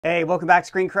Hey, welcome back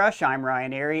to ScreenCrush. I'm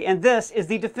Ryan Airy, and this is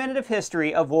the definitive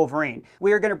history of Wolverine.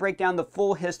 We are going to break down the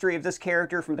full history of this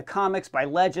character from the comics by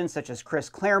legends such as Chris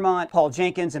Claremont, Paul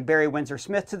Jenkins, and Barry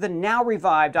Windsor-Smith to the now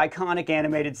revived iconic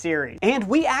animated series. And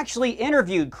we actually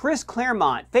interviewed Chris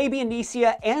Claremont, Fabian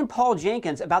Nicieza, and Paul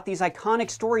Jenkins about these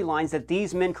iconic storylines that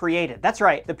these men created. That's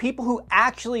right, the people who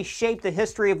actually shaped the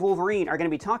history of Wolverine are going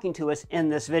to be talking to us in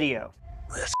this video.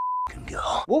 Let's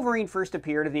go. Wolverine first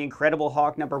appeared in The Incredible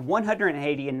Hulk number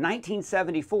 180 in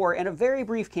 1974 and a very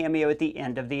brief cameo at the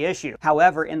end of the issue.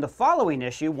 However, in the following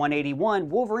issue, 181,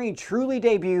 Wolverine truly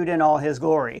debuted in all his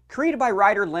glory. Created by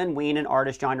writer Len Wein and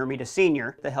artist John Romita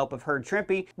Sr., with the help of Herb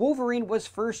Trimpe, Wolverine was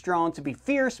first drawn to be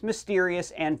fierce,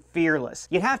 mysterious, and fearless.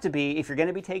 You'd have to be if you're going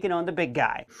to be taking on the big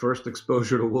guy. First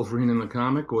exposure to Wolverine in the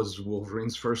comic was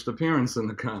Wolverine's first appearance in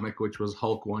the comic, which was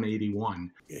Hulk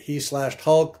 181. He slashed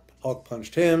Hulk. Hulk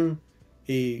punched him,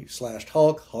 he slashed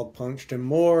Hulk, Hulk punched him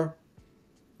more.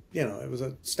 You know, it was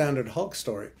a standard Hulk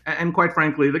story. And quite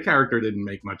frankly, the character didn't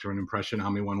make much of an impression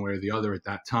on me one way or the other at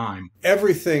that time.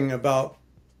 Everything about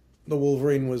the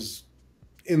Wolverine was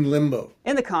in limbo.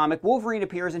 In the comic, Wolverine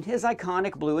appears in his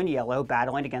iconic blue and yellow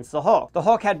battling against the Hulk. The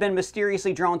Hulk had been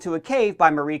mysteriously drawn to a cave by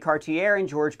Marie Cartier and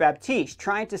George Baptiste,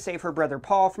 trying to save her brother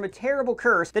Paul from a terrible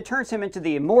curse that turns him into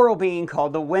the immoral being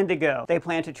called the Wendigo. They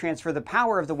plan to transfer the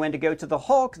power of the Wendigo to the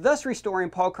Hulk, thus restoring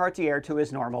Paul Cartier to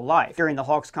his normal life. During the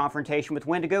Hulk's confrontation with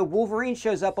Wendigo, Wolverine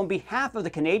shows up on behalf of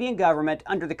the Canadian government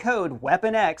under the code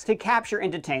Weapon X to capture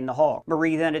and detain the Hulk.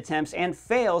 Marie then attempts and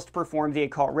fails to perform the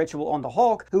occult ritual on the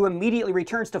Hulk, who immediately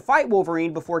returns to fight Wolverine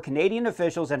before Canadian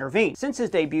officials intervene. Since his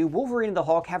debut, Wolverine and the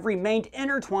Hulk have remained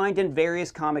intertwined in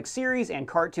various comic series and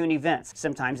cartoon events,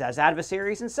 sometimes as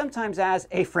adversaries and sometimes as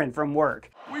a friend from work.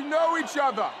 We know each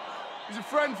other. He's a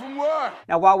friend from work.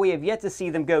 Now, while we have yet to see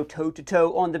them go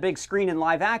toe-to-toe on the big screen in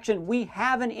live action, we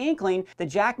have an inkling that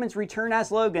Jackman's return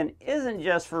as Logan isn't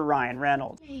just for Ryan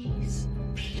Reynolds. Please.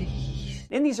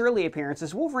 In these early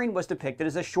appearances, Wolverine was depicted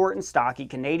as a short and stocky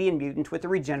Canadian mutant with a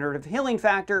regenerative healing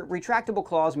factor, retractable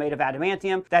claws made of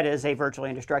adamantium, that is, a virtually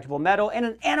indestructible metal, and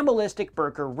an animalistic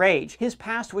Berker rage. His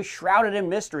past was shrouded in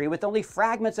mystery with only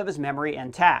fragments of his memory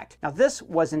intact. Now, this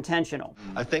was intentional.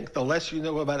 I think the less you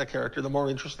know about a character, the more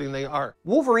interesting they are.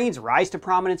 Wolverine's rise to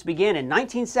prominence began in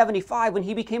 1975 when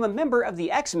he became a member of the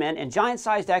X-Men in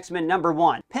Giant-Sized X-Men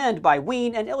 #1, penned by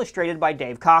Wein and illustrated by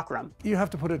Dave Cockrum. You have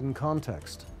to put it in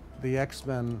context. The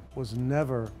X-Men was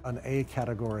never an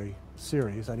A-category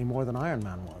series any more than Iron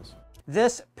Man was.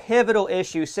 This pivotal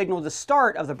issue signaled the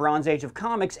start of the Bronze Age of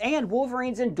comics and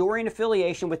Wolverine's enduring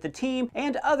affiliation with the team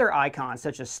and other icons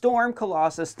such as Storm,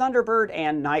 Colossus, Thunderbird,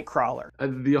 and Nightcrawler.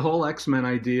 The whole X-Men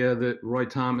idea that Roy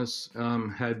Thomas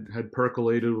had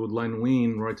percolated with Len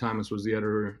Wein. Roy Thomas was the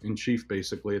editor-in-chief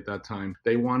basically at that time.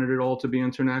 They wanted it all to be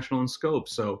international in scope,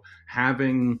 so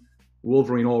having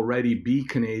Wolverine already be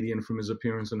Canadian from his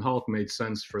appearance in Hulk made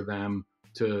sense for them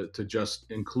to just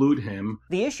include him.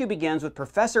 The issue begins with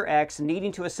Professor X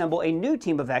needing to assemble a new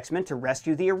team of X-Men to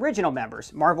rescue the original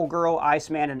members, Marvel Girl,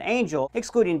 Iceman, and Angel,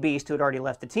 excluding Beast, who had already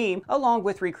left the team, along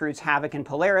with recruits Havoc and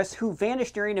Polaris, who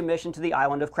vanished during a mission to the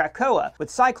island of Krakoa, with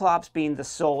Cyclops being the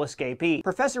sole escapee.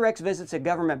 Professor X visits a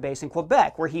government base in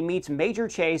Quebec, where he meets Major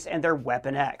Chase and their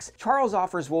Weapon X. Charles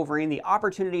offers Wolverine the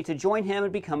opportunity to join him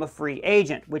and become a free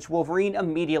agent, which Wolverine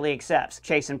immediately accepts.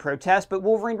 Chase and protests, but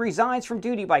Wolverine resigns from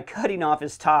duty by cutting off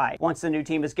his tie. Once the new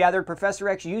team is gathered, Professor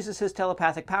X uses his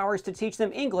telepathic powers to teach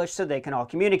them English so they can all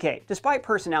communicate. Despite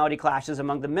personality clashes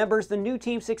among the members, the new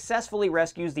team successfully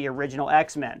rescues the original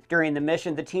X-Men. During the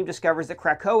mission, the team discovers that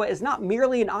Krakoa is not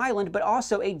merely an island, but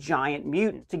also a giant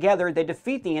mutant. Together, they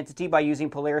defeat the entity by using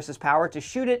Polaris' power to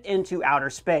shoot it into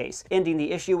outer space, ending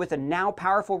the issue with a now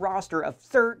powerful roster of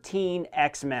 13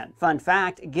 X-Men. Fun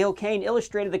fact, Gil Kane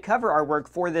illustrated the cover artwork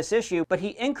for this issue, but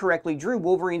he incorrectly drew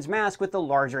Wolverine's mask with the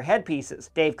larger headpieces.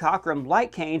 Dave Cockrum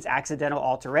liked Kane's accidental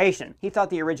alteration. He thought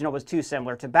the original was too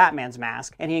similar to Batman's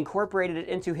mask, and he incorporated it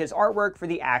into his artwork for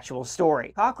the actual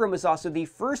story. Cockrum was also the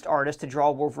first artist to draw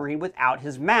Wolverine without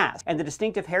his mask, and the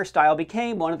distinctive hairstyle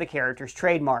became one of the character's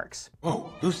trademarks.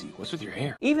 Whoa, Lucy, what's with your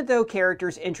hair? Even though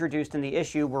characters introduced in the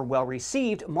issue were well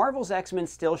received, Marvel's X-Men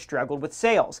still struggled with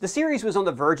sales. The series was on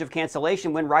the verge of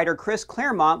cancellation when writer Chris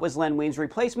Claremont was Len Wein's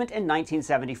replacement in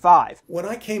 1975. When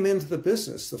I came into the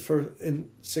business in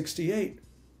 '68,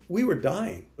 we were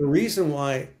dying. The reason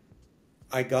why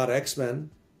I got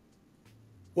X-Men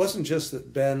wasn't just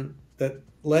that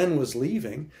Len was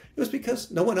leaving, it was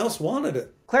because no one else wanted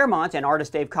it. Claremont and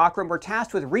artist Dave Cockrum were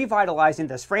tasked with revitalizing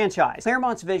this franchise.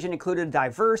 Claremont's vision included a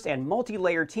diverse and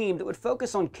multi-layered team that would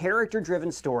focus on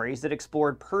character-driven stories that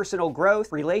explored personal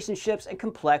growth, relationships, and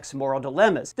complex moral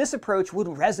dilemmas. This approach would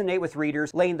resonate with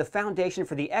readers, laying the foundation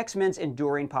for the X-Men's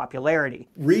enduring popularity.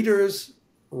 Readers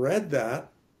read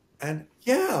that, and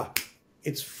yeah,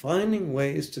 it's finding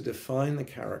ways to define the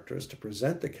characters, to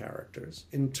present the characters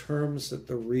in terms that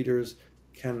the readers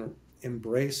can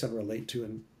embrace and relate to,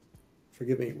 and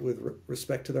forgive me, with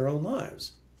respect to their own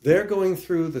lives. They're going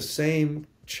through the same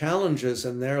challenges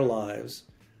in their lives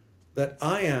that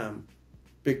I am,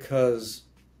 because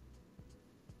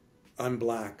I'm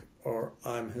Black, or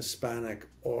I'm Hispanic,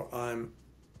 or I'm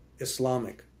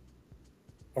Islamic,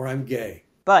 or I'm gay.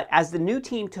 But as the new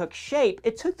team took shape,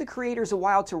 it took the creators a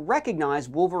while to recognize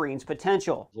Wolverine's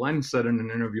potential. Len said in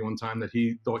an interview one time that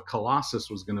he thought Colossus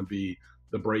was going to be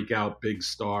the breakout big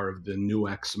star of the new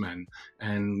X-Men.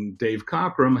 And Dave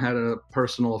Cockrum had a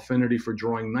personal affinity for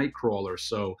drawing Nightcrawler.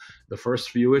 So the first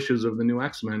few issues of the new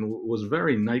X-Men was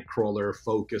very Nightcrawler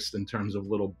focused in terms of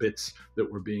little bits that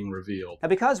were being revealed. Now,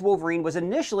 because Wolverine was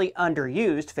initially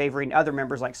underused, favoring other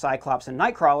members like Cyclops and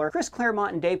Nightcrawler, Chris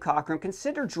Claremont and Dave Cockrum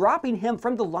considered dropping him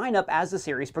from the lineup as the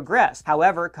series progressed.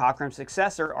 However, Cockrum's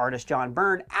successor, artist John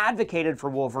Byrne, advocated for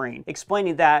Wolverine,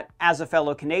 explaining that, as a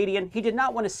fellow Canadian, he did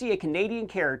not want to see a Canadian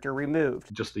character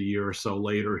removed. Just a year or so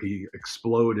later, he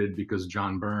exploded because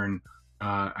John Byrne,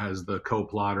 as the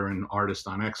co-plotter and artist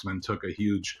on X-Men, took a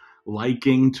huge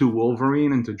liking to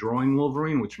Wolverine and to drawing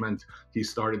Wolverine, which meant he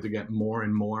started to get more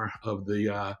and more of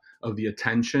the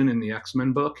attention in the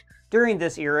X-Men book. During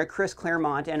this era, Chris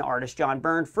Claremont and artist John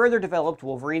Byrne further developed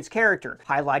Wolverine's character,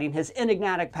 highlighting his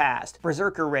enigmatic past,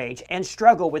 berserker rage, and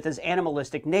struggle with his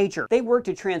animalistic nature. They worked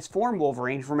to transform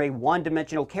Wolverine from a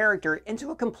one-dimensional character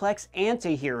into a complex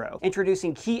anti-hero,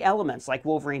 introducing key elements like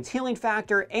Wolverine's healing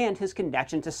factor and his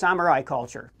connection to samurai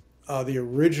culture. The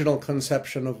original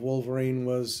conception of Wolverine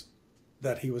was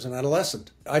that he was an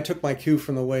adolescent. I took my cue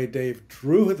from the way Dave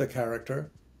drew the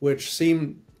character, which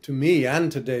seemed to me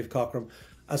and to Dave Cockrum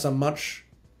as a much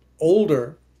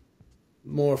older,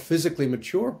 more physically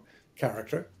mature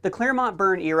character. The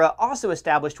Claremont-Byrne era also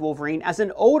established Wolverine as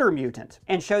an older mutant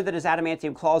and showed that his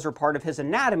adamantium claws were part of his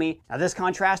anatomy. Now, this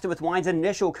contrasted with Wine's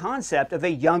initial concept of a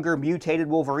younger mutated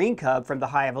Wolverine cub from the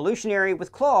High Evolutionary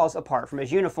with claws apart from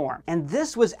his uniform. And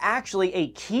this was actually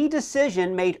a key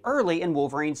decision made early in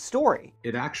Wolverine's story.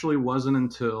 It actually wasn't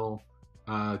until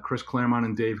Chris Claremont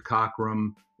and Dave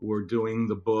Cockrum were doing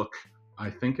the book, I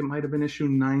think it might have been issue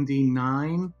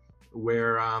 99,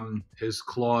 where his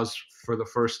claws, for the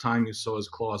first time you saw his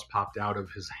claws popped out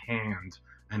of his hand,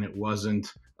 and it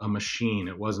wasn't a machine,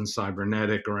 it wasn't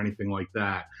cybernetic or anything like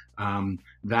that.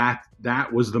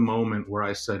 That was the moment where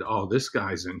I said, oh, this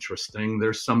guy's interesting,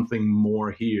 there's something more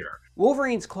here.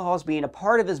 Wolverine's claws being a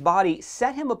part of his body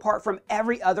set him apart from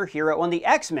every other hero on the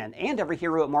X-Men and every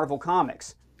hero at Marvel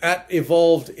Comics. That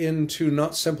evolved into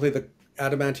not simply the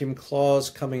adamantium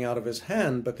claws coming out of his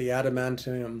hand, but the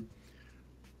adamantium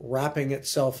wrapping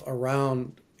itself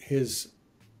around his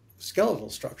skeletal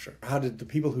structure. How did the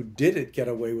people who did it get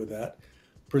away with that?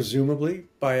 Presumably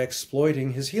by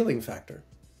exploiting his healing factor.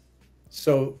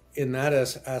 So in that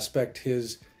aspect,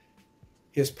 his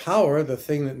power, the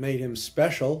thing that made him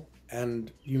special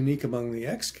and unique among the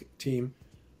X-team,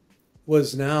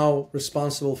 was now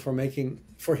responsible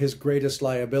for his greatest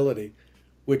liability,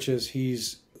 which is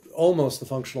he's almost the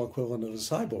functional equivalent of a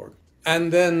cyborg.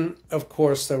 And then, of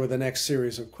course, there were the next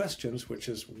series of questions, which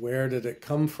is, where did it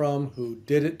come from? Who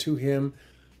did it to him?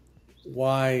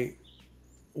 Why?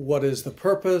 What is the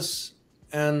purpose?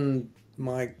 And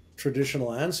my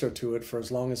traditional answer to it, for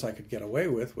as long as I could get away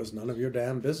with, was none of your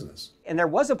damn business. And there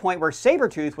was a point where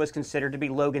Sabretooth was considered to be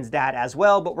Logan's dad as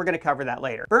well, but we're going to cover that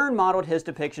later. Byrne modeled his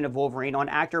depiction of Wolverine on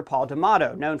actor Paul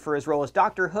D'Amato, known for his role as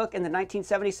Dr. Hook in the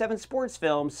 1977 sports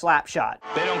film Slapshot.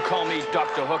 They don't call me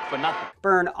Dr. Hook for nothing.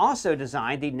 Byrne also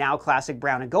designed the now classic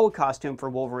brown and gold costume for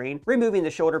Wolverine, removing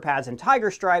the shoulder pads and tiger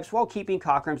stripes while keeping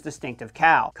Cockrum's distinctive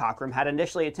cowl. Cockrum had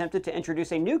initially attempted to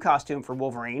introduce a new costume for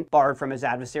Wolverine, borrowed from his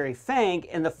adversary Fang,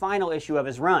 in the final issue of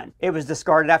his run. It was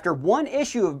discarded after one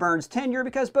issue of Byrne's tenure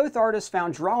because both artists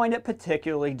found drawing it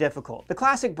particularly difficult. The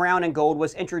classic brown and gold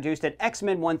was introduced at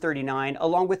X-Men 139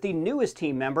 along with the newest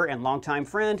team member and longtime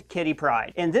friend, Kitty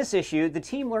Pryde. In this issue, the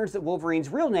team learns that Wolverine's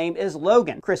real name is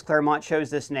Logan. Chris Claremont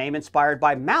chose this name inspired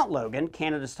by Mount Logan,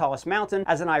 Canada's tallest mountain,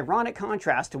 as an ironic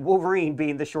contrast to Wolverine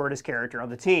being the shortest character on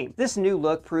the team. This new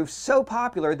look proved so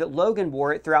popular that Logan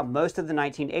wore it throughout most of the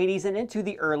 1980s and into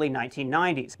the early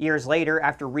 1990s. Years later,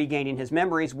 after regaining his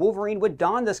memories, Wolverine would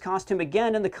don this costume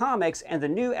again in the comics, and the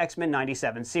new X-Men X-Men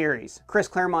 97 series. Chris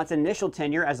Claremont's initial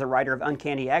tenure as the writer of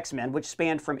Uncanny X-Men, which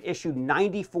spanned from issue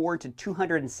 94 to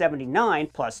 279,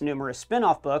 plus numerous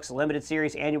spin-off books, limited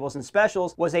series, annuals, and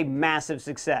specials, was a massive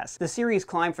success. The series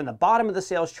climbed from the bottom of the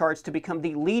sales charts to become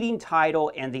the leading title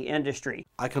in the industry.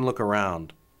 I can look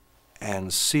around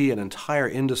and see an entire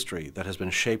industry that has been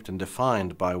shaped and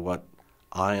defined by what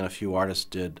I and a few artists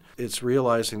did. It's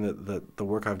realizing that the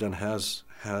work I've done has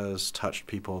touched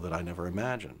people that I never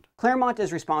imagined. Claremont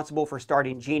is responsible for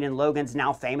starting Jean and Logan's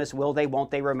now famous will they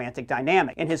won't they romantic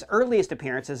dynamic. In his earliest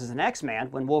appearances as an X-Man,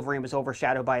 when Wolverine was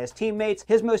overshadowed by his teammates,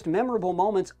 his most memorable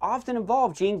moments often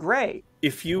involved Jean Grey.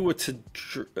 If you were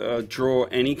to draw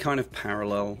any kind of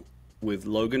parallel with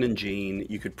Logan and Jean,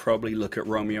 you could probably look at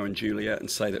Romeo and Juliet and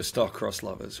say they're star-crossed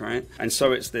lovers, right? And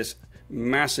so it's this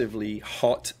massively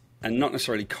hot and not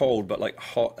necessarily cold, but like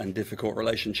hot and difficult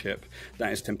relationship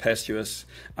that is tempestuous.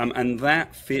 And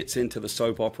that fits into the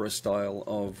soap opera style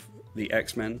of the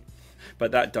X-Men.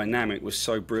 But that dynamic was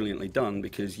so brilliantly done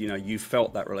because, you know, you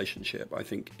felt that relationship. I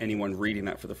think anyone reading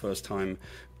that for the first time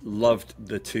loved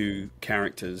the two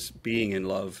characters being in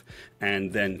love,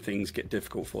 and then things get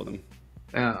difficult for them.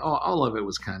 All of it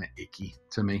was kind of icky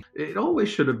to me. It always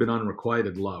should have been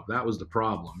unrequited love. That was the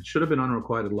problem. It should have been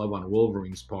unrequited love on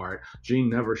Wolverine's part. Jean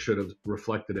never should have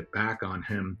reflected it back on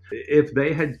him. If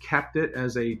they had kept it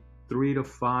as a 3 to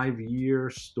 5 year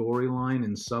storyline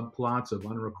and subplots of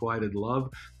unrequited love,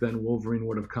 then Wolverine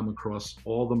would have come across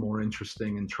all the more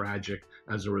interesting and tragic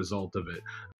as a result of it.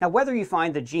 Now, whether you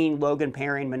find the Jean-Logan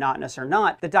pairing monotonous or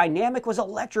not, the dynamic was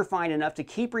electrifying enough to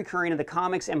keep recurring in the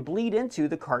comics and bleed into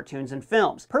the cartoons and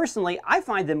films. Personally, I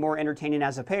find them more entertaining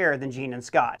as a pair than Jean and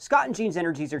Scott. Scott and Jean's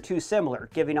energies are too similar,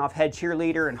 giving off head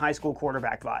cheerleader and high school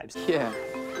quarterback vibes. Yeah,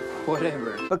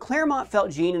 whatever. But Claremont felt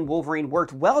Jean and Wolverine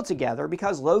worked well together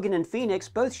because Logan and Phoenix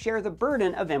both share the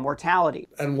burden of immortality.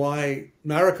 And why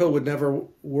Mariko would never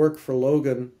work for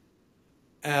Logan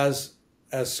as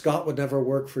Scott would never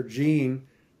work for Jean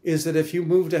is that if you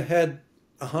moved ahead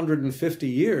 150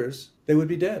 years, they would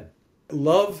be dead.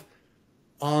 Love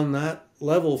on that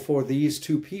level for these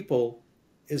two people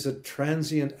is a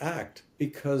transient act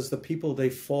because the people they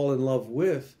fall in love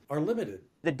with are limited.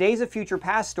 The Days of Future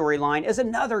Past storyline is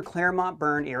another Claremont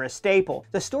Byrne-era staple.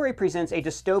 The story presents a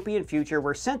dystopian future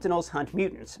where Sentinels hunt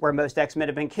mutants, where most X-Men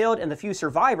have been killed and the few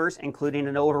survivors, including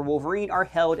an older Wolverine, are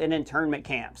held in internment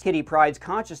camps. Kitty Pryde's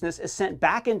consciousness is sent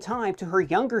back in time to her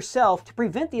younger self to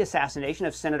prevent the assassination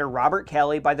of Senator Robert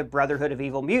Kelly by the Brotherhood of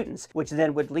Evil Mutants, which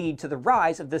then would lead to the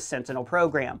rise of the Sentinel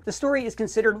program. The story is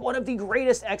considered one of the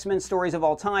greatest X-Men stories of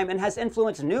all time and has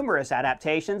influenced numerous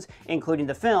adaptations, including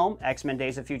the film X-Men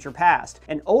Days of Future Past.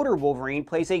 An older Wolverine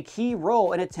plays a key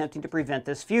role in attempting to prevent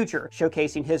this future,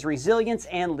 showcasing his resilience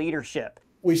and leadership.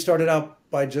 We started out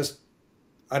by just,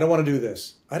 I don't want to do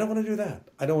this. I don't want to do that.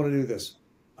 I don't want to do this.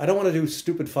 I don't want to do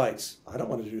stupid fights. I don't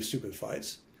want to do stupid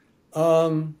fights.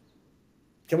 Can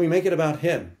we make it about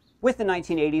him? With the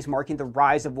 1980s marking the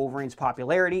rise of Wolverine's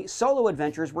popularity, solo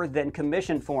adventures were then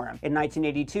commissioned for him. In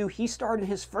 1982, he starred in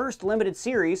his first limited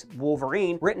series,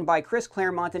 Wolverine, written by Chris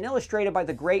Claremont and illustrated by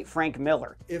the great Frank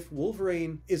Miller. If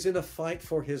Wolverine is in a fight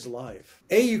for his life,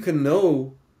 you can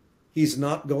know he's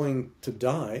not going to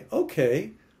die.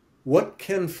 Okay, what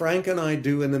can Frank and I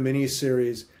do in the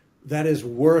miniseries that is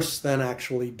worse than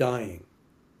actually dying?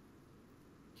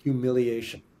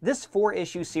 Humiliation. This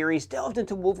 4-issue series delved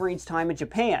into Wolverine's time in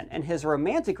Japan and his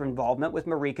romantic involvement with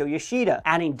Mariko Yoshida,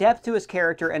 adding depth to his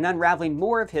character and unraveling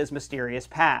more of his mysterious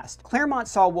past. Claremont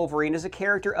saw Wolverine as a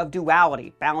character of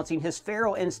duality, balancing his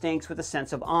feral instincts with a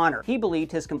sense of honor. He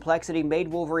believed his complexity made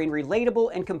Wolverine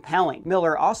relatable and compelling.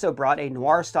 Miller also brought a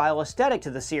noir-style aesthetic to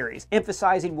the series,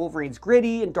 emphasizing Wolverine's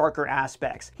gritty and darker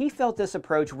aspects. He felt this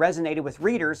approach resonated with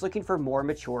readers looking for more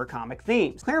mature comic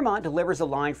themes. Claremont delivers a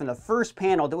line from the first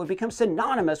panel that would become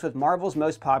synonymous with Marvel's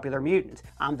most popular mutant.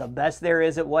 I'm the best there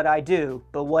is at what I do,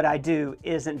 but what I do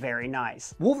isn't very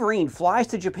nice. Wolverine flies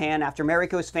to Japan after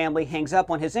Mariko's family hangs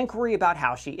up on his inquiry about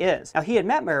how she is. Now, he had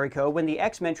met Mariko when the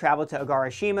X-Men traveled to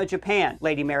Ogarashima, Japan.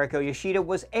 Lady Mariko Yoshida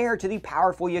was heir to the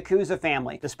powerful Yakuza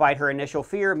family. Despite her initial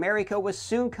fear, Mariko was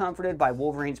soon comforted by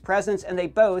Wolverine's presence and they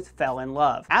both fell in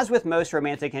love. As with most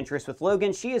romantic interests with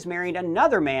Logan, she is married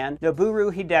another man,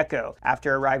 Noboru Hideko.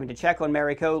 After arriving to check on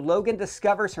Mariko, Logan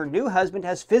discovers her new husband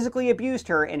has physically abused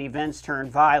her and events turn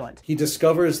violent. He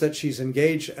discovers that she's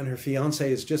engaged and her fiancé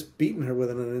has just beaten her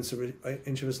within an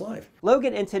inch of his life.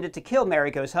 Logan intended to kill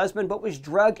Mariko's husband, but was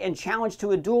drugged and challenged to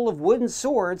a duel of wooden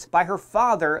swords by her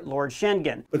father, Lord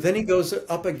Shingen. But then he goes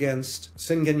up against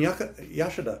Shingen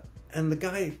Yashida, and the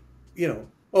guy,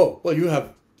 oh, well, you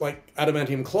have, like,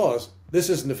 adamantium claws.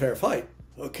 This isn't a fair fight.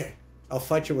 Okay, I'll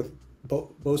fight you with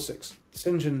Bosix.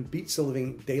 St. John beats the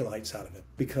living daylights out of him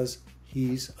because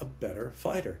he's a better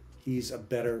fighter. He's a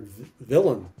better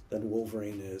villain than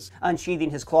Wolverine is.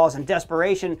 Unsheathing his claws in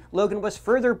desperation, Logan was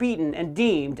further beaten and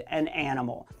deemed an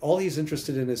animal. All he's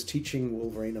interested in is teaching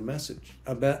Wolverine a message,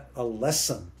 a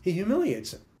lesson. He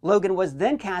humiliates him. Logan was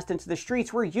then cast into the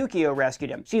streets where Yukio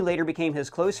rescued him. She later became his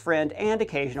close friend and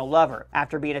occasional lover.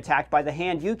 After being attacked by the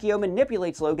Hand, Yukio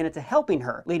manipulates Logan into helping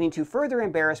her, leading to further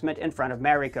embarrassment in front of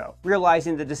Mariko.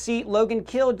 Realizing the deceit, Logan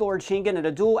killed Lord Shingen in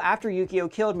a duel after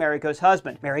Yukio killed Mariko's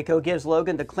husband. Mariko gives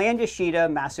Logan the Clan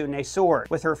Yashida Masune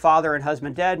sword. With her father and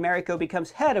husband dead, Mariko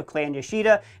becomes head of Clan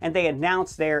Yashida, and they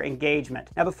announce their engagement.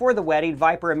 Now before the wedding,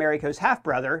 Viper and Mariko's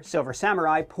half-brother, Silver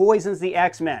Samurai, poisons the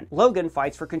X-Men. Logan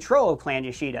fights for control of Clan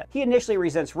Yashida. He initially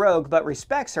resents Rogue, but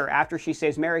respects her after she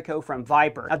saves Mariko from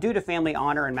Viper. Now, due to family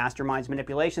honor and Mastermind's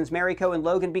manipulations, Mariko and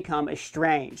Logan become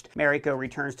estranged. Mariko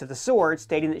returns to the sword,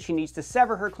 stating that she needs to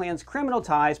sever her clan's criminal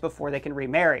ties before they can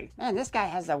remarry. Man, this guy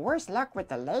has the worst luck with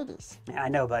the ladies. Yeah, I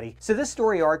know, buddy. So this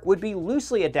story arc would be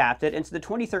loosely adapted into the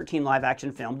 2013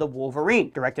 live-action film The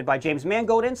Wolverine, directed by James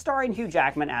Mangold and starring Hugh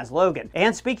Jackman as Logan.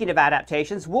 And speaking of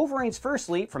adaptations, Wolverine's first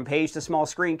leap from page to small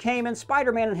screen came in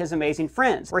Spider-Man and His Amazing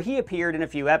Friends, where he appeared in a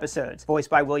few episodes. Voiced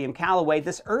by William Calloway,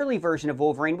 this early version of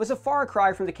Wolverine was a far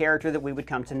cry from the character that we would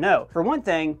come to know. For one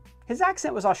thing, his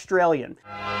accent was Australian.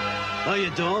 How you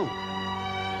doing?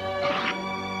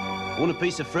 Want a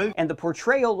piece of fruit? And the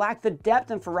portrayal lacked the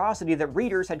depth and ferocity that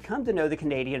readers had come to know the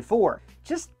Canadian for.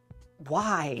 Just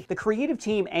why? The creative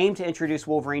team aimed to introduce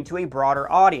Wolverine to a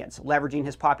broader audience, leveraging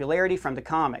his popularity from the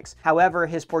comics. However,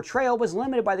 his portrayal was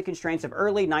limited by the constraints of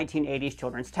early 1980s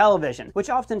children's television,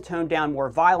 which often toned down more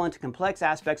violent, complex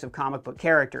aspects of comic book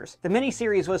characters. The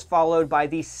miniseries was followed by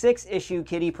the 6-issue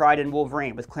Kitty Pryde and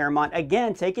Wolverine, with Claremont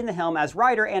again taking the helm as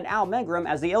writer and Al Milgrom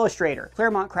as the illustrator.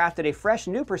 Claremont crafted a fresh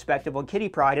new perspective on Kitty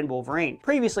Pryde and Wolverine.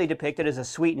 Previously depicted as a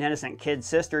sweet and innocent kid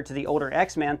sister to the older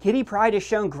X-Men, Kitty Pryde is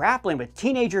shown grappling with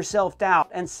teenager self-doubt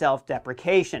and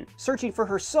self-deprecation, searching for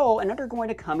her soul and undergoing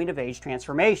a coming-of-age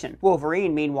transformation.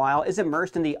 Wolverine, meanwhile, is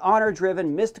immersed in the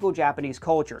honor-driven, mystical Japanese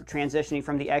culture, transitioning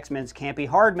from the X-Men's campy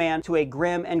hard man to a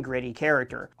grim and gritty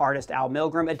character. Artist Al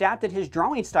Milgrom adapted his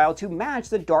drawing style to match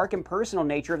the dark and personal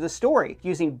nature of the story,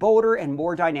 using bolder and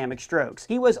more dynamic strokes.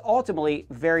 He was ultimately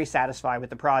very satisfied with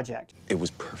the project. It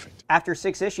was perfect. After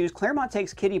 6 issues, Claremont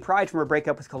takes Kitty Pryde from her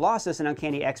breakup with Colossus in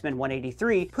Uncanny X-Men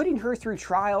 183, putting her through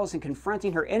trials and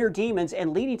confronting her inner demons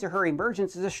and leading to her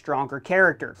emergence as a stronger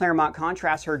character. Claremont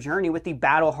contrasts her journey with the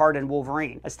battle-hardened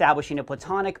Wolverine, establishing a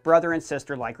platonic brother and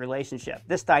sister-like relationship.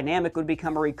 This dynamic would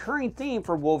become a recurring theme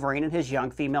for Wolverine and his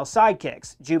young female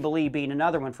sidekicks, Jubilee being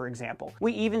another one, for example.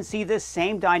 We even see this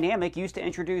same dynamic used to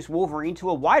introduce Wolverine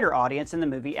to a wider audience in the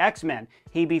movie X-Men.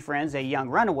 He befriends a young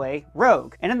runaway,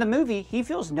 Rogue, and in the movie, he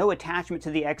feels no attachment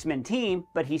to the X-Men team,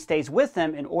 but he stays with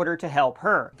them in order to help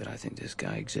her. But I think this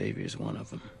guy Xavier's one of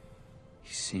them.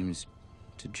 He seems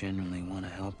to genuinely want to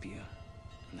help you,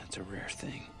 and that's a rare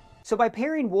thing. So by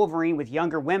pairing Wolverine with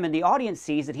younger women, the audience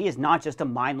sees that he is not just a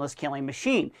mindless killing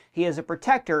machine. He is a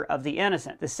protector of the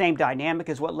innocent. The same dynamic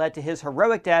is what led to his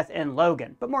heroic death in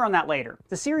Logan, but more on that later.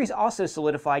 The series also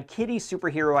solidified Kitty's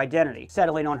superhero identity,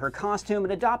 settling on her costume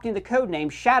and adopting the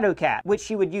codename Shadowcat, which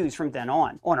she would use from then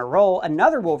on. On a roll,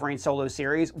 another Wolverine solo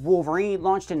series, Wolverine,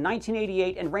 launched in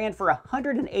 1988 and ran for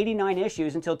 189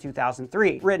 issues until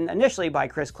 2003. Written initially by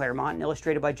Chris Claremont and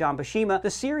illustrated by John Buscema,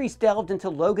 the series delved into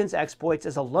Logan's exploits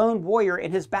as a lone warrior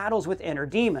in his battles with inner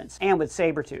demons, and with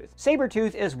Sabretooth.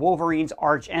 Sabretooth is Wolverine's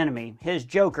arch-enemy, his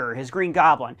Joker, his Green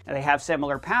Goblin. Now, they have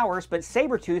similar powers, but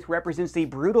Sabretooth represents the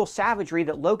brutal savagery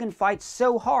that Logan fights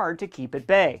so hard to keep at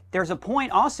bay. There's a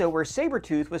point also where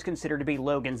Sabretooth was considered to be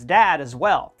Logan's dad as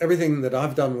well. Everything that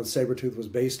I've done with Sabretooth was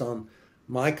based on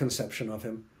my conception of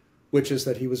him, which is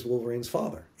that he was Wolverine's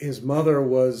father. His mother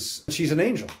she's an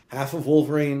angel. Half of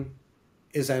Wolverine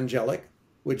is angelic,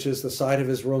 which is the side of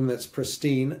his room that's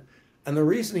pristine. And the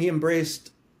reason he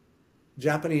embraced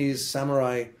Japanese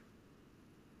samurai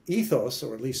ethos,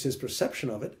 or at least his perception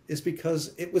of it, is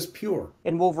because it was pure.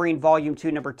 In Wolverine Volume 2,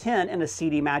 Number 10, in a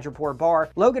seedy Madripoor bar,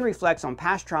 Logan reflects on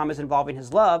past traumas involving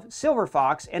his love, Silver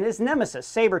Fox, and his nemesis,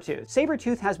 Sabretooth.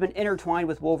 Sabretooth has been intertwined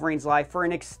with Wolverine's life for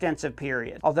an extensive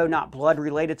period. Although not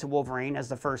blood-related to Wolverine, as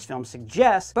the first film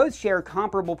suggests, both share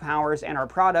comparable powers and are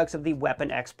products of the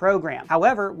Weapon X program.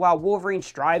 However, while Wolverine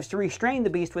strives to restrain the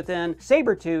beast within,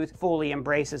 Sabretooth fully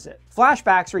embraces it.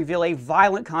 Flashbacks reveal a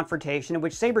violent confrontation in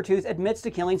which Sabretooth admits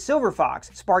to killing Silver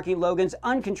Fox, sparking Logan's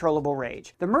uncontrollable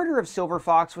rage. The murder of Silver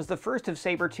Fox was the first of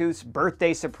Sabretooth's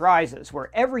birthday surprises, where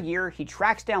every year he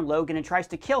tracks down Logan and tries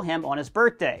to kill him on his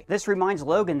birthday. This reminds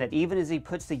Logan that even as he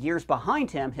puts the years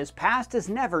behind him, his past is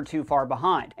never too far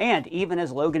behind. And even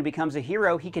as Logan becomes a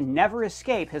hero, he can never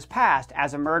escape his past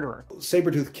as a murderer.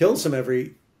 Sabretooth kills him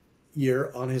every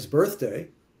year on his birthday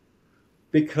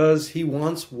because he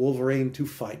wants Wolverine to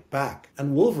fight back.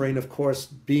 And Wolverine, of course,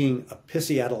 being a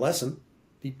pissy adolescent,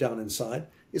 deep down inside,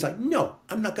 is like, no,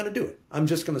 I'm not going to do it. I'm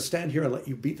just going to stand here and let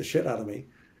you beat the shit out of me,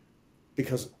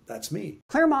 because that's me.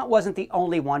 Claremont wasn't the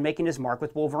only one making his mark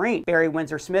with Wolverine. Barry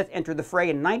Windsor Smith entered the fray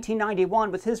in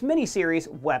 1991 with his miniseries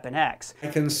Weapon X. I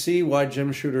can see why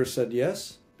Jim Shooter said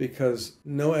yes, because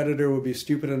no editor would be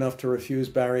stupid enough to refuse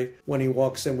Barry when he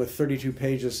walks in with 32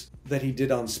 pages that he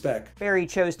did on spec. Barry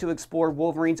chose to explore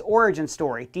Wolverine's origin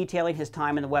story, detailing his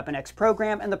time in the Weapon X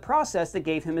program and the process that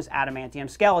gave him his adamantium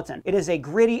skeleton. It is a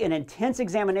gritty and intense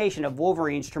examination of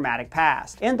Wolverine's traumatic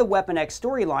past. In the Weapon X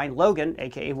storyline, Logan,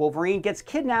 aka Wolverine, gets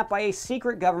kidnapped by a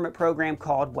secret government program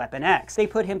called Weapon X. They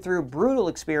put him through brutal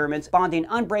experiments, bonding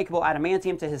unbreakable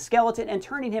adamantium to his skeleton and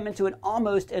turning him into an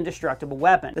almost indestructible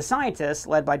weapon. The scientists,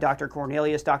 led by Dr.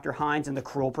 Cornelius, Dr. Hines, and the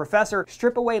cruel professor,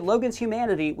 strip away Logan's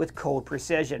humanity with cold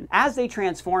precision. As they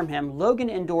transform him, Logan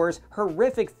endures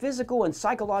horrific physical and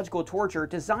psychological torture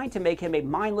designed to make him a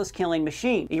mindless killing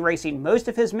machine, erasing most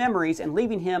of his memories and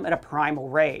leaving him in a primal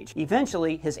rage.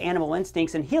 Eventually, his animal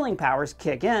instincts and healing powers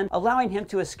kick in, allowing him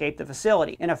to escape the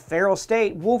facility. In a feral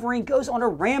state, Wolverine goes on a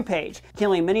rampage,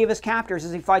 killing many of his captors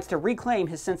as he fights to reclaim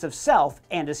his sense of self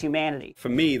and his humanity. For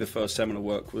me, the first seminal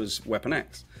work was Weapon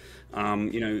X.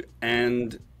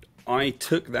 And I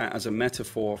took that as a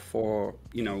metaphor for,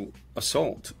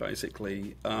 assault,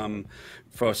 basically,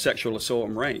 for sexual assault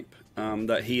and rape,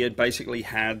 that he had basically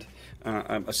had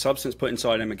a substance put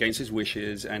inside him against his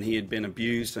wishes, and he had been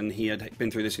abused, and he had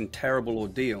been through this terrible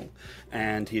ordeal,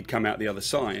 and he had come out the other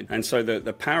side. And so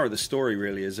the power of the story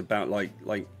really is about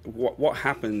what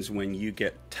happens when you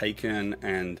get taken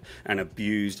and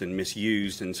abused and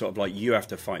misused, and sort of you have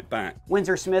to fight back.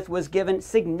 Windsor Smith was given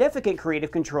significant creative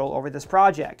control over this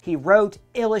project. He wrote,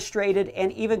 illustrated,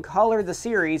 and even colored the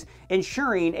series,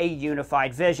 ensuring a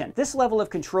unified vision. This level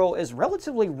of control is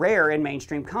relatively rare in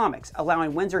mainstream comics,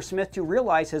 allowing Windsor Smith to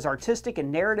realize his artistic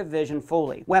and narrative vision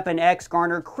fully. Weapon X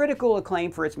garnered critical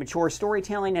acclaim for its mature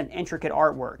storytelling and intricate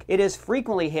artwork. It is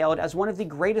frequently hailed as one of the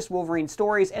greatest Wolverine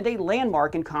stories and a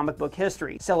landmark in comic book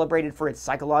history, celebrated for its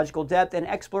psychological depth and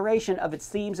exploration of its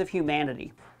themes of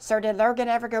humanity. So did Logan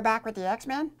ever go back with the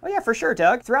X-Men? Oh yeah, for sure,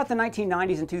 Doug. Throughout the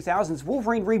 1990s and 2000s,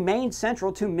 Wolverine remained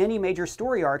central to many major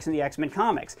story arcs in the X-Men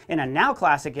comics. In a now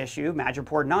classic issue,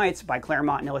 Madripoor Nights, by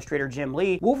Claremont and illustrator Jim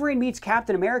Lee, Wolverine meets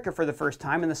Captain America for the first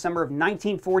time in the summer of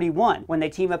 1941, when they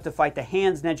team up to fight the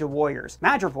Hands Ninja Warriors.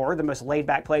 Madripoor, the most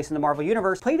laid-back place in the Marvel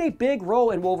Universe, played a big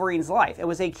role in Wolverine's life. It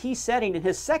was a key setting in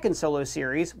his second solo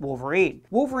series, Wolverine.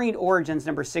 Wolverine Origins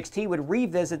number 16 would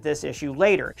revisit this issue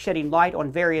later, shedding light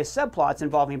on various subplots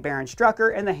involving Baron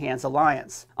Strucker and the Hands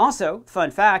Alliance. Also, fun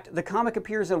fact, the comic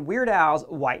appears in Weird Al's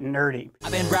White and Nerdy.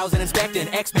 I've been browsing, inspecting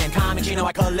X-Men comics,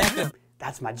 I collect them.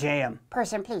 That's my jam.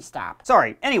 Person, please stop.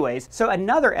 Sorry. Anyways, so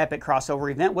another epic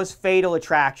crossover event was Fatal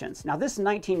Attractions. Now, this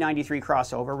 1993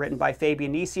 crossover, written by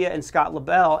Fabian Nicieza and Scott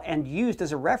Lobel and used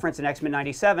as a reference in X-Men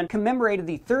 97, commemorated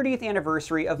the 30th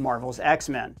anniversary of Marvel's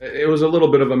X-Men. It was a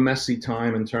little bit of a messy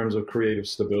time in terms of creative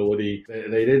stability.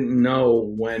 They didn't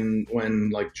know when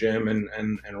like Jim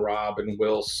and Rob and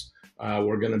Wills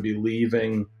were going to be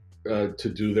leaving to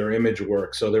do their image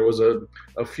work. So there was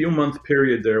a few month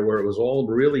period there where it was all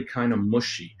really kind of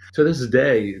mushy. To this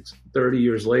day, it's 30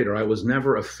 years later, I was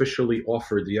never officially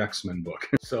offered the X-Men book.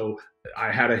 So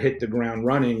I had to hit the ground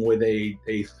running with a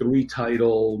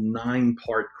 3-title,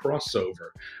 9-part crossover.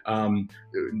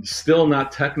 Still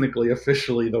not technically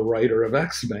officially the writer of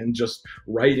X-Men, just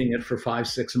writing it for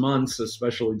 5-6 months,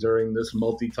 especially during this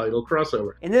multi-title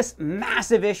crossover. In this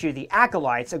massive issue, the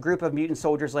Acolytes, a group of mutant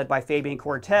soldiers led by Fabian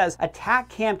Cortez, attack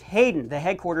Camp Hayden, the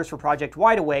headquarters for Project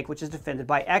Wide Awake, which is defended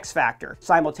by X-Factor.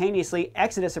 Simultaneously,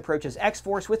 Exodus approaches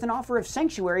X-Force with an offer of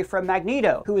sanctuary from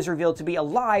Magneto, who is revealed to be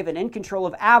alive and in control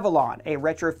of Avalon, a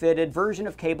retrofitted version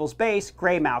of Cable's base,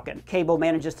 Greymalkin. Cable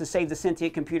manages to save the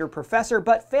sentient computer Professor,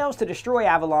 but fails to destroy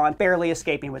Avalon, barely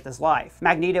escaping with his life.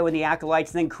 Magneto and the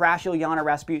Acolytes then crash Illyana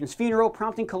Rasputin's funeral,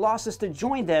 prompting Colossus to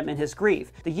join them in his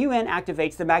grief. The UN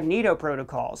activates the Magneto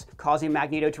protocols, causing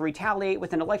Magneto to retaliate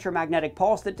with an electromagnetic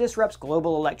pulse that disrupts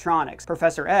global electronics.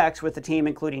 Professor X, with the team,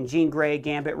 including Jean Grey,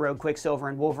 Gambit, Rogue, Quicksilver,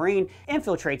 and Wolverine,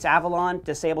 infiltrates Avalon,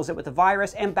 disables it with a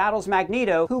virus, and battles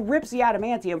Magneto, who rips the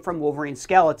adamantium from Wolverine's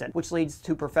skeleton, which leads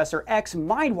to Professor X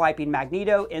mind-wiping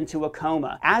Magneto into a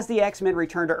coma. As the X-Men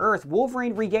return to Earth,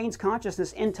 Wolverine regains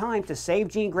consciousness in time to save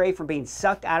Jean Grey from being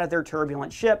sucked out of their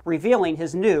turbulent ship, revealing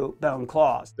his new bone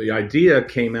claws. The idea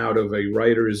came out of a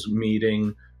writers'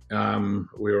 meeting.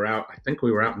 I think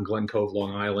we were out in Glen Cove,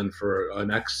 Long Island for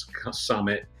an X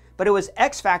summit. But it was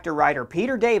X-Factor writer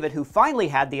Peter David who finally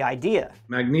had the idea.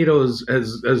 Magneto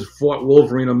has fought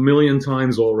Wolverine a million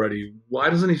times already. Why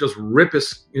doesn't he just rip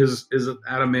his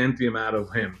adamantium out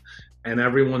of him? And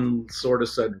everyone sort of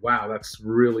said, wow, that's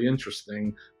really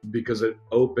interesting, because it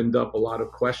opened up a lot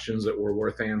of questions that were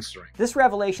worth answering. This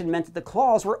revelation meant that the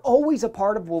claws were always a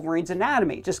part of Wolverine's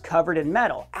anatomy, just covered in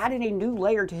metal, adding a new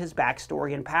layer to his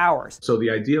backstory and powers. So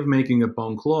the idea of making it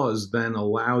bone claws then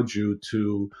allowed you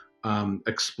to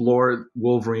explore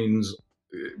Wolverine's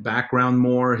background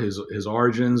more, his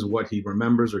origins, what he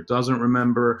remembers or doesn't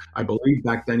remember. I believe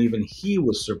back then even he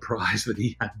was surprised that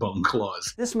he had bone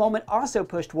claws. This moment also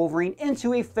pushed Wolverine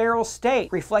into a feral state,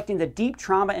 reflecting the deep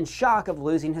trauma and shock of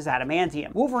losing his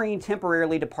adamantium. Wolverine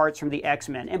temporarily departs from the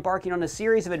X-Men, embarking on a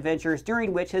series of adventures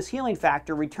during which his healing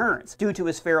factor returns. Due to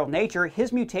his feral nature,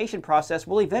 his mutation process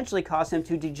will eventually cause him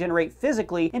to degenerate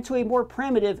physically into a more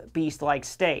primitive, beast-like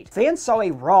state. Fans saw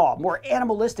a raw, more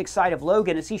animalistic side of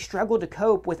Logan as he struggled to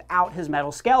cope without his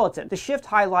metal skeleton. The shift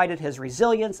highlighted his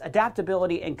resilience,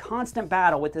 adaptability, and constant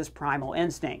battle with his primal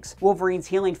instincts. Wolverine's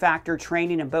healing factor,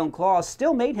 training, and bone claws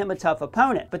still made him a tough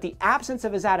opponent, but the absence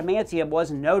of his adamantium was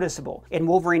noticeable. In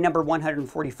Wolverine number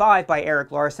 145 by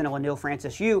Eric Larson and Leinil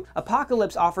Francis Yu,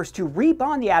 Apocalypse offers to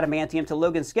rebond the adamantium to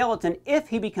Logan's skeleton if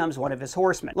he becomes one of his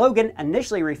horsemen. Logan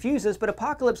initially refuses, but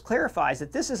Apocalypse clarifies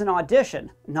that this is an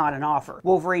audition, not an offer.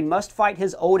 Wolverine must fight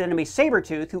his old enemy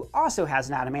Sabretooth, who also has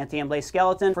an adamantium-laced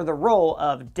skeleton, for the role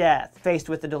of Death. Faced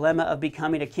with the dilemma of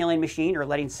becoming a killing machine or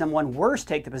letting someone worse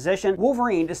take the position,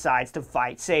 Wolverine decides to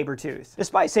fight Sabretooth.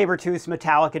 Despite Sabretooth's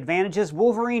metallic advantages,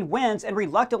 Wolverine wins and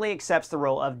reluctantly accepts the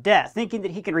role of Death, thinking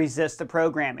that he can resist the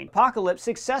programming. Apocalypse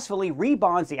successfully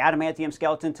rebonds the adamantium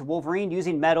skeleton to Wolverine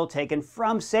using metal taken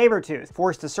from Sabretooth.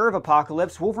 Forced to serve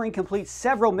Apocalypse, Wolverine completes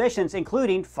several missions,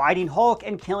 including fighting Hulk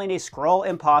and killing a Skrull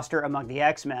imposter among the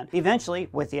X-Men. Eventually,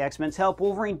 with the X-Men's help,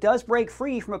 Wolverine does break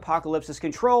free from Apocalypse's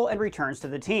control and returns to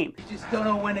the team. You just don't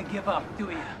know when to give up, do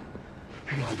you?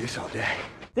 I'm on this all day.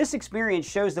 This experience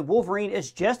shows that Wolverine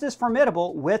is just as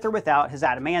formidable with or without his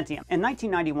adamantium. In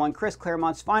 1991, Chris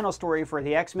Claremont's final story for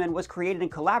the X-Men was created in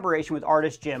collaboration with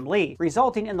artist Jim Lee,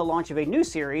 resulting in the launch of a new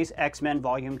series, X-Men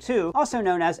Volume 2, also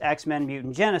known as X-Men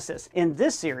Mutant Genesis. In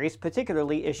this series,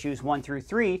 particularly issues 1 through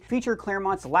 3, feature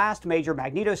Claremont's last major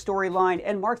Magneto storyline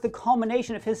and mark the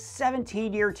culmination of his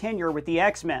 17-year tenure with the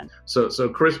X-Men. So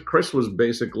Chris was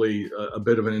basically a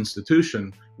bit of an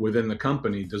institution within the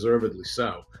company, deservedly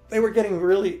so. They were getting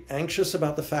really anxious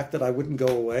about the fact that I wouldn't go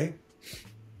away,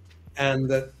 and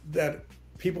that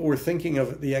people were thinking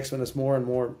of the X-Men as more and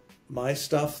more my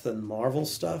stuff than Marvel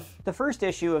stuff. The first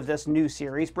issue of this new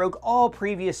series broke all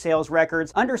previous sales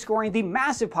records, underscoring the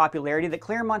massive popularity that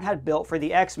Claremont had built for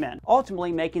the X-Men,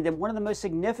 ultimately making them one of the most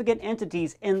significant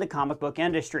entities in the comic book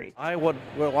industry. I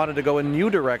wanted to go in new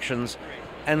directions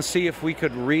and see if we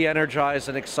could re-energize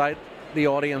and excite the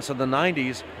audience of the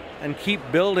 90s and keep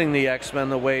building the X-Men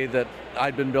the way that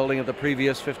I'd been building it the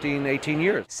previous 15, 18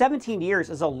 years. 17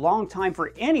 years is a long time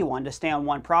for anyone to stay on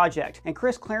one project, and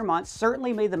Chris Claremont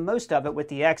certainly made the most of it with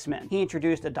the X-Men. He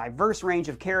introduced a diverse range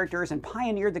of characters and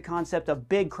pioneered the concept of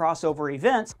big crossover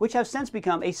events, which have since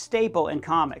become a staple in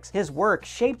comics. His work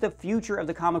shaped the future of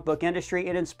the comic book industry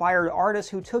and inspired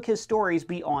artists who took his stories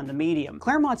beyond the medium.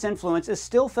 Claremont's influence is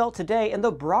still felt today in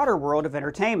the broader world of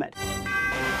entertainment.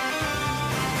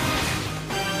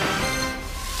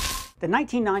 The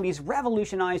 1990s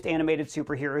revolutionized animated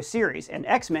superhero series, and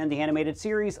X-Men the Animated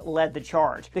Series led the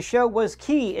charge. The show was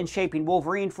key in shaping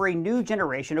Wolverine for a new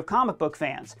generation of comic book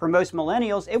fans. For most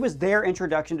millennials, it was their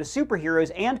introduction to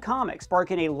superheroes and comics,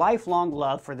 sparking a lifelong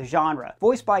love for the genre.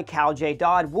 Voiced by Cal J.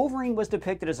 Dodd, Wolverine was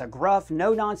depicted as a gruff,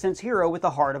 no-nonsense hero with a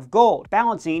heart of gold,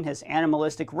 balancing his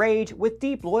animalistic rage with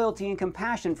deep loyalty and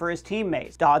compassion for his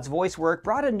teammates. Dodd's voice work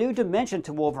brought a new dimension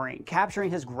to Wolverine, capturing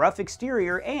his gruff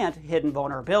exterior and hidden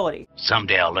vulnerability.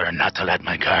 Someday I'll learn not to let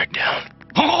my guard down.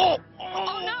 Oh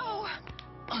no!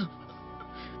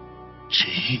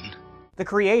 Jean. The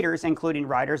creators, including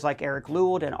writers like Eric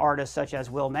Lewald and artists such as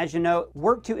Will Meggino,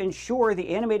 worked to ensure the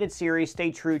animated series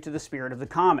stayed true to the spirit of the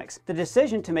comics. The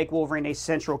decision to make Wolverine a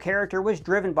central character was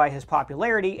driven by his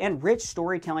popularity and rich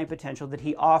storytelling potential that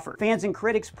he offered. Fans and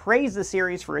critics praised the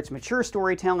series for its mature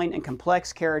storytelling and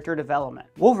complex character development.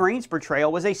 Wolverine's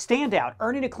portrayal was a standout,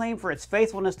 earning acclaim for its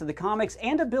faithfulness to the comics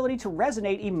and ability to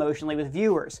resonate emotionally with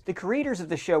viewers. The creators of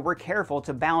the show were careful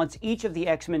to balance each of the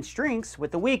X-Men's strengths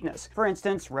with the weakness. For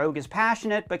instance, Rogue is passionate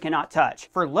but cannot touch.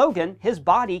 For Logan, his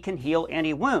body can heal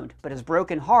any wound, but his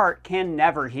broken heart can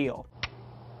never heal.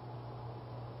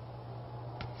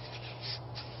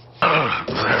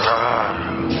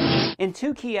 In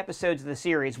 2 key episodes of the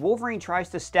series, Wolverine tries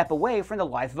to step away from the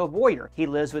life of a warrior. He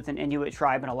lives with an Inuit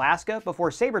tribe in Alaska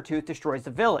before Sabretooth destroys the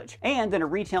village. And in a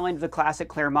retelling of the classic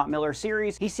Claremont Miller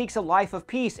series, he seeks a life of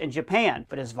peace in Japan,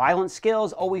 but his violent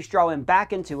skills always draw him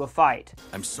back into a fight.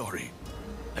 I'm sorry.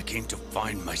 I came to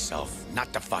find myself,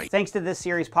 not to fight. Thanks to this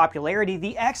series' popularity,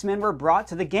 the X-Men were brought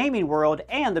to the gaming world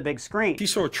and the big screen. If you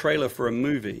saw a trailer for a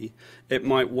movie, it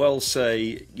might well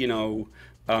say, you know,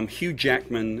 Hugh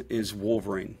Jackman is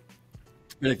Wolverine.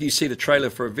 And if you see the trailer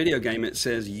for a video game, it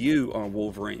says you are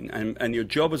Wolverine. And your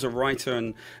job as a writer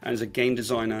and as a game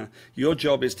designer, your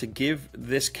job is to give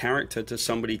this character to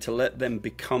somebody to let them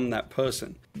become that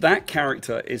person. That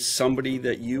character is somebody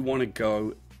that you want to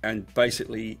go and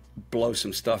basically blow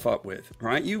some stuff up with,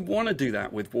 right? You want to do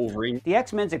that with Wolverine. The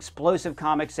X-Men's explosive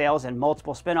comic sales and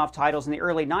multiple spin-off titles in the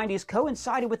early 90s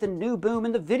coincided with the new boom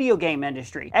in the video game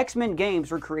industry. X-Men games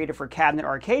were created for cabinet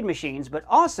arcade machines, but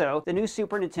also the new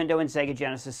Super Nintendo and Sega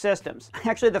Genesis systems.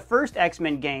 Actually, the first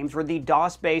X-Men games were the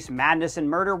DOS-based Madness and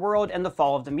Murder World and the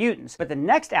Fall of the Mutants, but the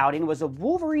next outing was a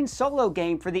Wolverine solo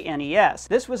game for the NES.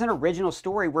 This was an original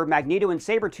story where Magneto and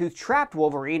Sabretooth trapped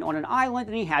Wolverine on an island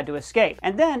and he had to escape.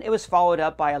 And then it was followed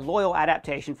up by a loyal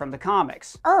adaptation from the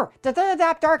comics. Oh, did they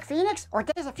adapt Dark Phoenix or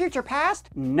Days of Future Past?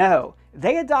 No.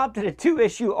 They adopted a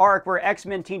 2-issue arc where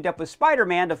X-Men teamed up with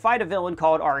Spider-Man to fight a villain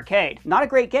called Arcade. Not a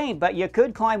great game, but you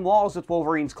could climb walls with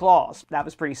Wolverine's claws. That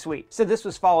was pretty sweet. So this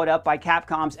was followed up by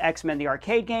Capcom's X-Men the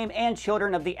Arcade game and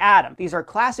Children of the Atom. These are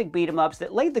classic beat-em-ups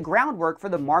that laid the groundwork for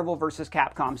the Marvel vs.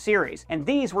 Capcom series. And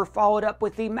these were followed up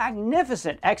with the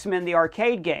magnificent X-Men the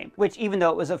Arcade game, which even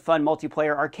though it was a fun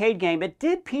multiplayer arcade game, it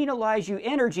did penalize you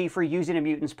energy for using a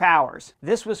mutant's powers.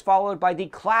 This was followed by the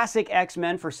classic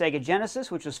X-Men for Sega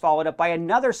Genesis, which was followed up by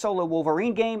another solo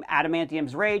Wolverine game,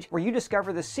 Adamantium's Rage, where you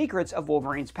discover the secrets of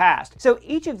Wolverine's past. So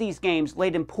each of these games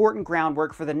laid important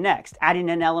groundwork for the next, adding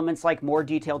in elements like more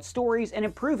detailed stories and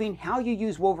improving how you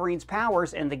use Wolverine's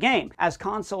powers in the game. As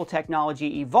console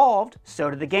technology evolved, so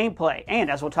did the gameplay.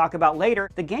 And as we'll talk about later,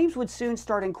 the games would soon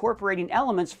start incorporating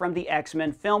elements from the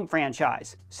X-Men film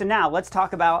franchise. So now let's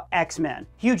talk about X-Men.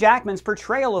 Hugh Jackman's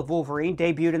portrayal of Wolverine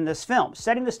debuted in this film,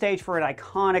 setting the stage for an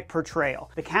iconic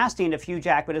portrayal. The casting of Hugh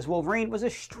Jackman as Wolverine was a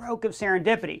stroke of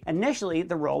serendipity. Initially,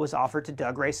 the role was offered to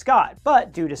Doug Ray Scott,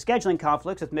 but due to scheduling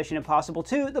conflicts with Mission Impossible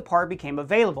 2, the part became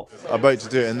available. About to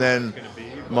do it, and then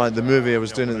the movie I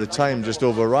was doing at the time just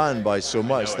overran by so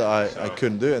much that I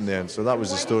couldn't do it in the end, so that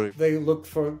was the story. They looked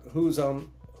for who's on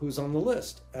the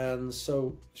list, and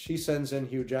so she sends in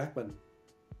Hugh Jackman.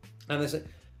 And they said,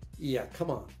 yeah,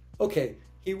 come on. Okay,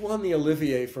 he won the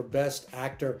Olivier for Best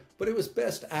Actor, but it was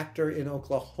Best Actor in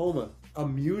Oklahoma, a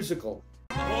musical.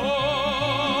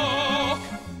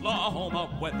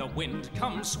 Oklahoma, where the wind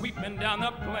comes sweeping down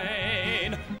the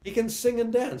plain. He can sing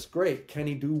and dance. Great. Can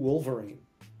he do Wolverine?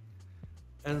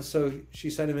 And so she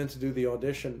sent him in to do the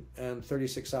audition, and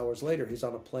 36 hours later, he's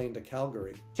on a plane to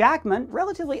Calgary. Jackman,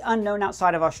 relatively unknown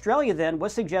outside of Australia then,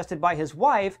 was suggested by his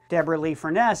wife, Deborah Lee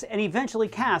Furness, and eventually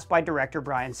cast by director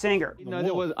Brian Singer.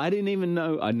 I didn't even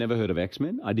know, I'd never heard of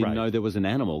X-Men. I didn't know there was an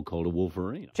animal called a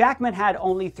Wolverine. Jackman had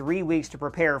only 3 weeks to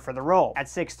prepare for the role. At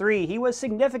 6'3", he was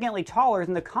significantly taller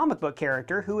than the comic book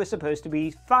character, who was supposed to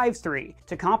be 5'3".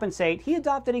 To compensate, he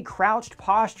adopted a crouched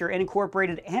posture and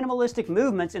incorporated animalistic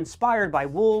movements inspired by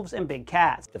wolves and big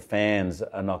cats. The fans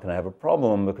are not going to have a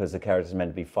problem because the character's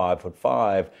meant to be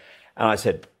 5'5". And I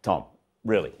said, Tom,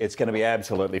 really, it's going to be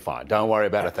absolutely fine. Don't worry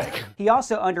about a thing. He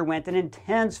also underwent an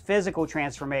intense physical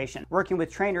transformation, working with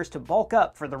trainers to bulk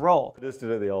up for the role. Just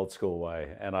did it the old school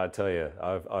way, and I tell you,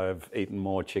 I've eaten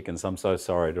more chickens. I'm so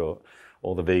sorry to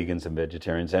all the vegans and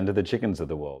vegetarians and to the chickens of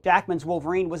the world. Jackman's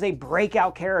Wolverine was a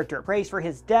breakout character, praised for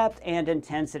his depth and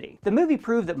intensity. The movie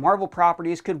proved that Marvel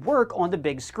properties could work on the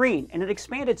big screen, and it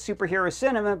expanded superhero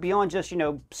cinema beyond just,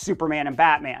 Superman and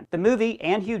Batman. The movie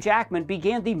and Hugh Jackman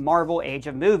began the Marvel Age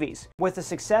of movies. With the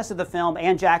success of the film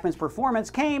and Jackman's performance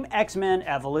came X-Men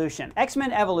Evolution.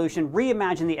 X-Men Evolution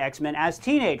reimagined the X-Men as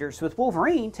teenagers, with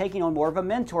Wolverine taking on more of a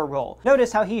mentor role.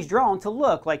 Notice how he's drawn to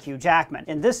look like Hugh Jackman.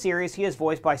 In this series, he is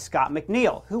voiced by Scott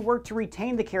McNeil, who worked to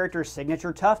retain the character's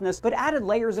signature toughness, but added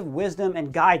layers of wisdom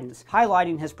and guidance,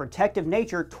 highlighting his protective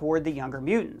nature toward the younger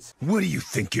mutants. What do you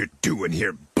think you're doing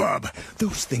here, bub?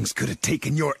 Those things could have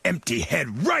taken your empty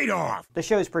head right off! The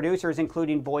show's producers,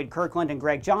 including Boyd Kirkland and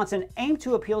Greg Johnson, aimed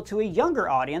to appeal to a younger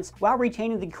audience while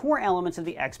retaining the core elements of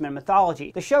the X-Men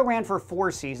mythology. The show ran for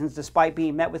 4 seasons, despite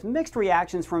being met with mixed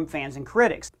reactions from fans and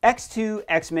critics. X2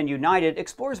 X-Men United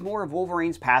explores more of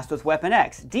Wolverine's past with Weapon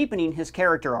X, deepening his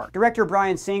character arc. Director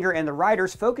Bryan Singer and the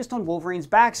writers focused on Wolverine's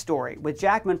backstory, with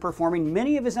Jackman performing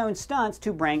many of his own stunts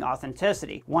to bring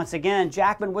authenticity. Once again,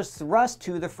 Jackman was thrust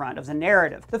to the front of the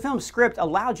narrative. The film's script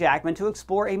allowed Jackman to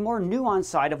explore a more nuanced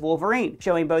side of Wolverine,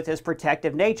 showing both his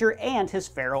protective nature and his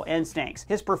feral instincts.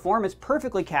 His performance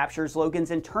perfectly captures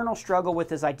Logan's internal struggle with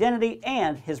his identity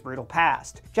and his brutal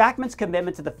past. Jackman's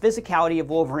commitment to the physicality of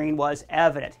Wolverine was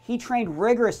evident. He trained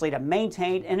rigorously to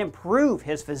maintain and improve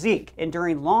his physique,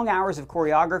 enduring long hours of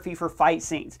choreography for fight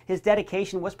scenes. His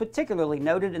dedication was particularly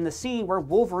noted in the scene where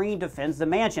Wolverine defends the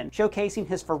mansion, showcasing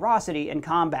his ferocity in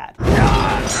combat.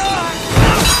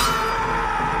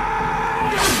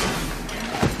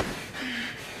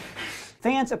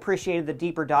 Fans appreciated the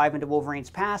deeper dive into Wolverine's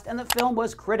past, and the film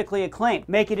was critically acclaimed,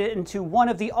 making it into one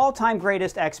of the all-time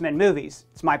greatest X-Men movies.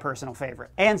 It's my personal favorite.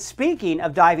 And speaking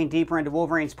of diving deeper into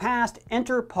Wolverine's past,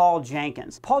 enter Paul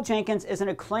Jenkins. Paul Jenkins is an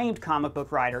acclaimed comic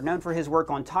book writer, known for his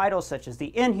work on titles such as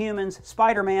The Inhumans,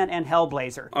 Spider-Man, and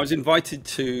Hellblazer. I was invited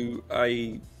to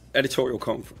a editorial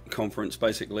conference,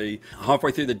 basically.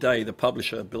 Halfway through the day, the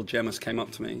publisher, Bill Jemas, came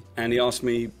up to me, and he asked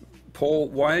me, Paul,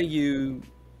 why are you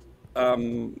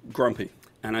grumpy?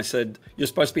 And I said, you're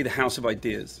supposed to be the house of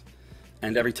ideas,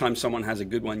 and every time someone has a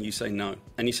good one, you say no.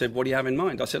 And he said, what do you have in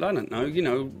mind? I said, I don't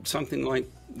know, something like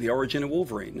the origin of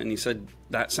Wolverine. And he said,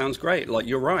 that sounds great. Like,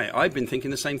 you're right. I've been thinking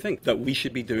the same thing, that we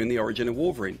should be doing the origin of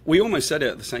Wolverine. We almost said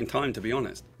it at the same time, to be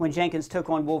honest. When Jenkins took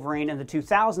on Wolverine in the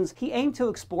 2000s, he aimed to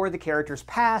explore the character's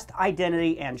past,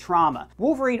 identity, and trauma.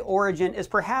 Wolverine Origin is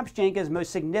perhaps Jenkins'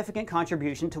 most significant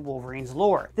contribution to Wolverine's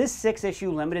lore. This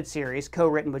 6-issue limited series,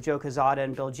 co-written with Joe Quesada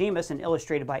and Bill Jemas and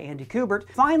illustrated by Andy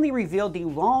Kubert, finally revealed the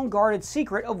long-guarded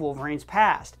secret of Wolverine's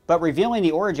past. But revealing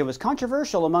the origin was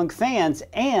controversial among fans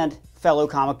and fellow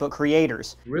comic book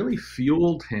creators. Really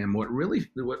fueled him, what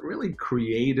really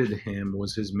created him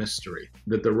was his mystery.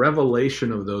 That the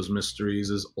revelation of those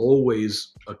mysteries is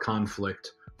always a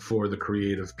conflict for the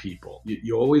creative people.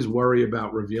 You always worry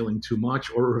about revealing too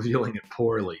much or revealing it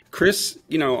poorly. Chris,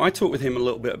 I talked with him a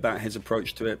little bit about his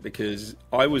approach to it, because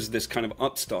I was this kind of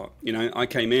upstart. I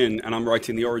came in and I'm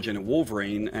writing the origin of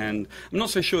Wolverine, and I'm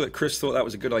not so sure that Chris thought that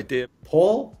was a good idea.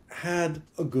 Paul had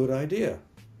a good idea.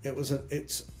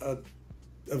 It's a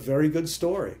very good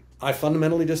story. I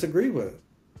fundamentally disagree with it,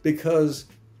 because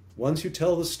once you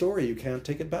tell the story, you can't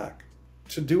take it back.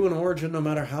 To do an origin, no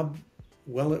matter how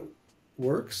well it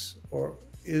works,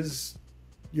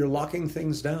 you're locking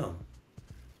things down.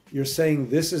 You're saying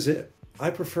this is it. I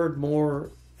preferred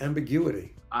more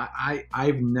ambiguity.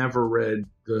 I've never read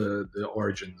the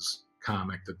Origins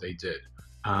comic that they did.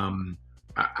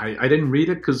 I didn't read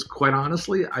it because, quite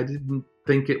honestly, I didn't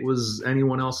think it was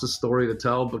anyone else's story to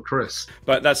tell but Chris.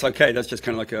 But that's okay. That's just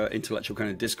kind of like an intellectual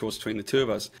kind of discourse between the two of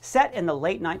us. Set in the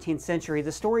late 19th century,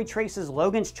 the story traces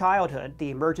Logan's childhood, the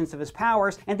emergence of his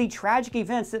powers, and the tragic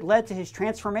events that led to his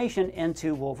transformation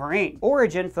into Wolverine.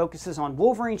 Origin focuses on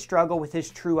Wolverine's struggle with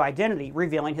his true identity,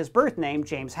 revealing his birth name,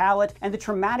 James Hallett, and the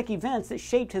traumatic events that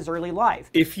shaped his early life.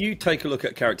 If you take a look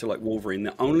at a character like Wolverine,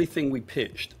 the only thing we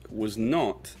pitched was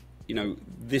not,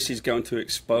 this is going to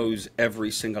expose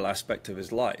every single aspect of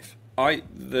his life.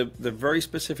 The very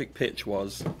specific pitch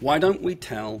was, why don't we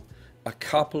tell a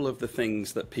couple of the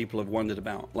things that people have wondered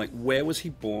about? Like, where was he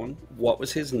born? What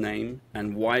was his name?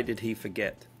 And why did he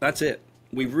forget? That's it.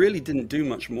 We really didn't do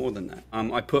much more than that.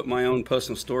 I put my own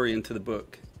personal story into the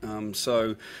book,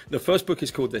 So the first book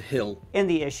is called The Hill. In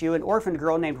the issue, an orphaned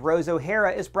girl named Rose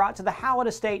O'Hara is brought to the Howlett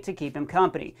estate to keep him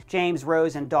company. James,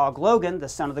 Rose, and dog Logan, the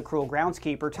son of the cruel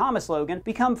groundskeeper Thomas Logan,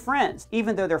 become friends,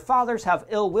 even though their fathers have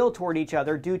ill will toward each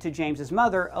other due to James's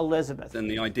mother, Elizabeth. And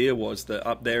the idea was that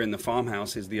up there in the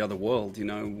farmhouse is the other world, you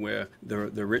know, where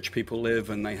the rich people live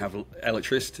and they have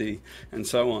electricity and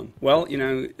so on. Well, you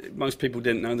know, most people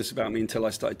didn't know this about me until I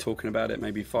started talking about it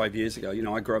maybe 5 years ago. You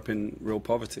know, I grew up in real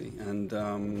poverty, and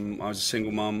I was a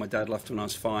single mom. My dad left when I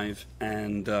was 5,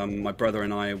 and my brother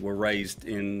and I were raised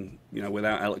in, you know,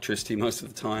 without electricity most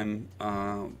of the time.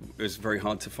 It was very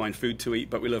hard to find food to eat,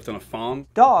 but we lived on a farm.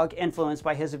 Dog, influenced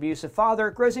by his abusive father,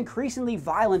 grows increasingly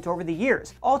violent over the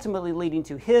years, ultimately leading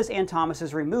to his and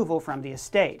Thomas's removal from the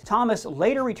estate. Thomas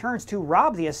later returns to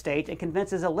rob the estate and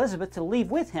convinces Elizabeth to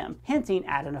leave with him, hinting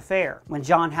at an affair. When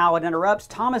John Howlett interrupts,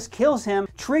 Thomas kills him,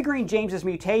 triggering James's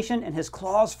mutation and his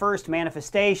claws first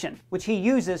manifestation, which he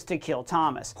uses to kill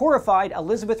Thomas. Horrified,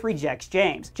 Elizabeth rejects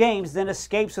James. James then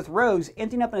escapes with Rose,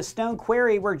 ending up in a stone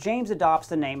quarry where James adopts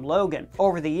the name Logan.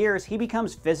 Over the years, he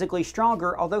becomes physically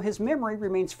stronger, although his memory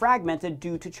remains fragmented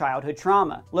due to childhood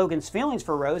trauma. Logan's feelings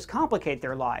for Rose complicate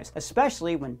their lives,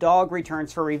 especially when Dog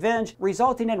returns for revenge,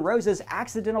 resulting in Rose's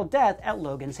accidental death at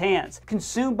Logan's hands.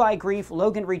 Consumed by grief,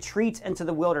 Logan retreats into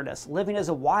the wilderness, living as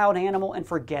a wild animal and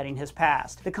forgetting his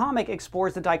past. The comic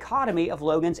explores the dichotomy of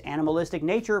Logan's animalistic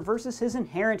nature versus his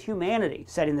inherent humanity,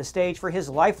 setting the stage for his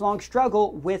lifelong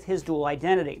struggle with his dual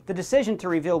identity. The decision to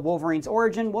reveal Wolverine's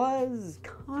origin was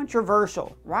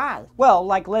controversial. Why? Well,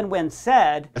 like Len Wein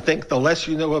said, I think the less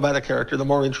you know about a character, the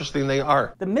more interesting they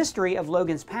are. The mystery of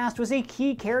Logan's past was a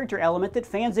key character element that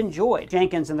fans enjoyed.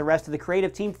 Jenkins and the rest of the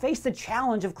creative team faced the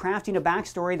challenge of crafting a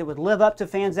backstory that would live up to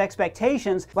fans'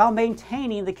 expectations while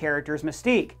maintaining the character's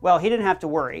mystique. Well, he didn't have to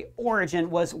worry. Origin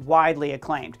was widely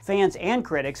acclaimed. Fans and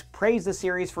critics praised the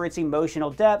series for its emotional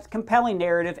depth, compelling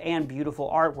narrative, and beautiful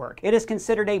artwork. It is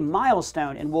considered a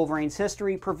milestone in Wolverine's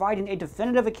history, providing a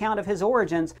definitive account of his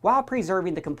origins while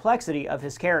preserving the complexity of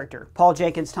his character. Paul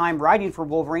Jenkins' time writing for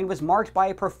Wolverine was marked by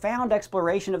a profound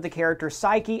exploration of the character's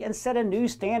psyche and set a new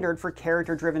standard for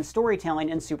character-driven storytelling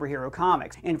in superhero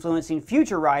comics, influencing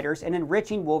future writers and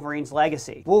enriching Wolverine's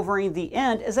legacy. Wolverine: The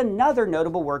End is another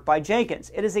notable work by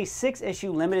Jenkins. It is a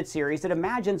 6-issue limited series that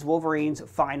imagines Wolverine's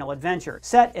final adventure.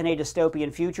 Set in a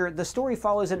dystopian future, the story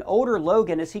follows an older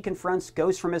Logan as he confronts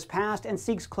ghosts from his past and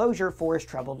seeks closure for his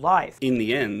troubled life. In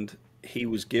the end, he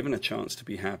was given a chance to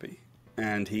be happy,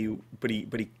 and but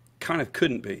he kind of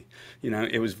couldn't be. You know,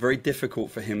 it was very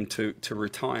difficult for him to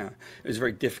retire. It was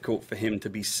very difficult for him to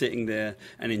be sitting there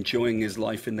and enjoying his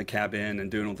life in the cabin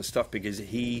and doing all the stuff, because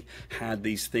he had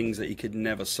these things that he could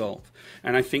never solve.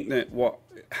 And I think that what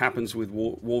happens with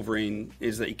Wolverine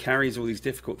is that he carries all these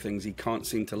difficult things, he can't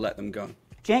seem to let them go.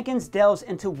 Jenkins delves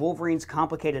into Wolverine's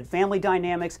complicated family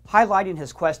dynamics, highlighting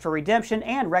his quest for redemption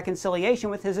and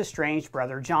reconciliation with his estranged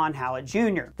brother John Howlett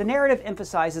Jr. The narrative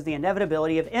emphasizes the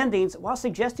inevitability of endings while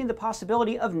suggesting the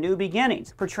possibility of new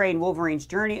beginnings, portraying Wolverine's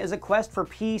journey as a quest for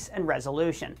peace and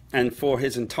resolution. And for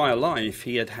his entire life,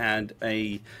 he had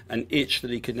an itch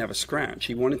that he could never scratch.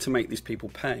 He wanted to make these people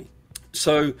pay.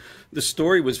 So the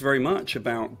story was very much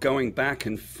about going back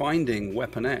and finding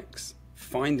Weapon X,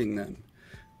 finding them,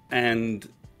 and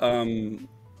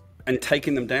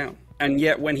taking them down. And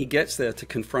yet when he gets there to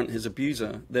confront his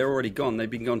abuser, they're already gone. They've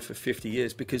been gone for 50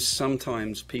 years, because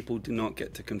sometimes people do not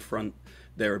get to confront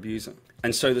their abuser.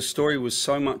 And so the story was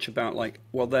so much about, like,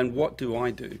 well, then what do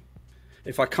I do?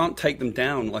 If I can't take them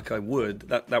down like I would,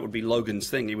 that would be Logan's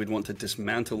thing. He would want to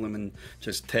dismantle them and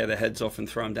just tear their heads off and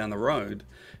throw them down the road.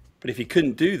 But if he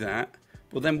couldn't do that,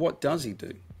 well, then what does he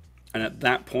do? And at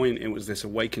that point, it was this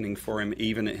awakening for him,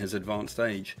 even at his advanced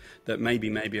age, that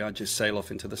maybe I just sail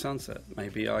off into the sunset.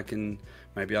 Maybe I can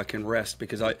rest,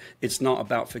 because it's not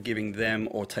about forgiving them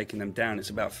or taking them down. It's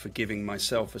about forgiving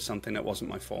myself for something that wasn't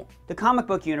my fault. The comic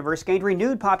book universe gained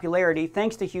renewed popularity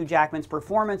thanks to Hugh Jackman's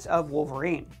performance of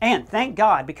Wolverine. And thank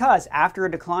God, because after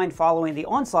a decline following the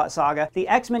Onslaught saga, the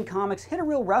X-Men comics hit a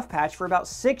real rough patch for about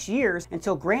 6 years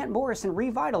until Grant Morrison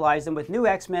revitalized them with New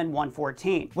X-Men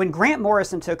 114. When Grant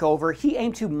Morrison took over, he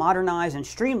aimed to modernize and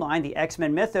streamline the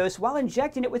X-Men mythos while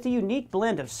injecting it with a unique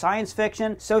blend of science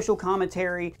fiction, social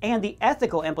commentary, and the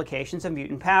ethical implications of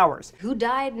mutant powers. Who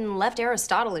died and left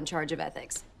Aristotle in charge of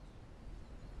ethics?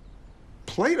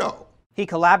 Plato. He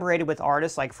collaborated with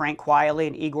artists like Frank Quitely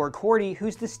and Igor Korty,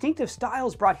 whose distinctive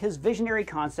styles brought his visionary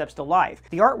concepts to life.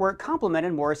 The artwork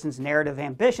complemented Morrison's narrative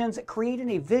ambitions,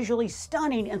 creating a visually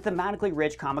stunning and thematically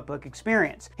rich comic book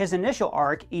experience. His initial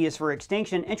arc, E is for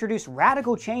Extinction, introduced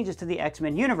radical changes to the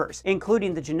X-Men universe,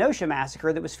 including the Genosha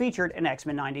Massacre that was featured in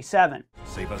X-Men 97.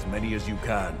 Save as many as you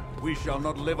can. We shall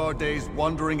not live our days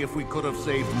wondering if we could have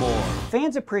saved more.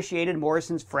 Fans appreciated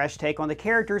Morrison's fresh take on the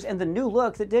characters and the new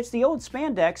look that ditched the old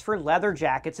spandex for leather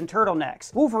jackets and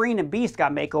turtlenecks. Wolverine and Beast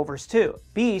got makeovers too.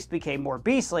 Beast became more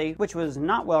beastly, which was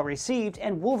not well received,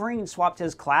 and Wolverine swapped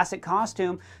his classic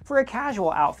costume for a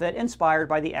casual outfit inspired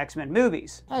by the X-Men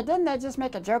movies. Hey, didn't they just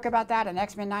make a joke about that in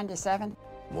X-Men 97?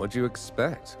 What'd you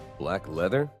expect? Black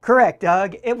leather? Correct,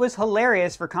 Doug. It was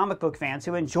hilarious for comic book fans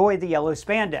who enjoyed the yellow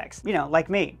spandex. You know, like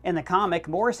me. In the comic,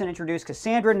 Morrison introduced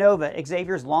Cassandra Nova,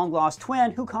 Xavier's long-lost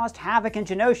twin, who caused havoc in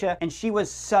Genosha, and she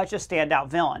was such a standout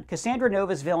villain. Cassandra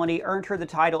Nova's villainy earned her the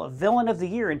title of Villain of the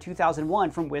Year in 2001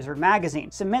 from Wizard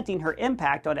magazine, cementing her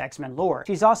impact on X-Men lore.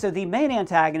 She's also the main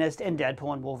antagonist in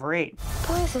Deadpool and Wolverine.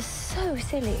 Boys are so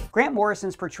silly. Grant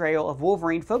Morrison's portrayal of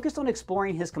Wolverine focused on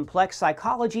exploring his complex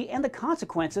psychology and the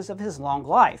consequences of his long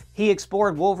life. He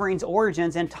explored Wolverine's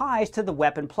origins and ties to the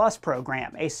Weapon Plus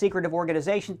program, a secretive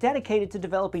organization dedicated to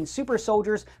developing super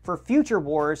soldiers for future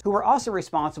wars who were also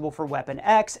responsible for Weapon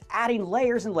X, adding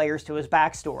layers and layers to his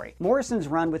backstory. Morrison's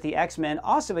run with the X-Men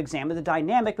also examined the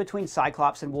dynamic between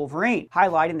Cyclops and Wolverine,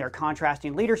 highlighting their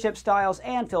contrasting leadership styles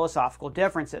and philosophical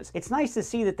differences. It's nice to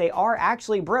see that they are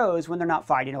actually bros when they're not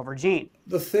fighting over Jean.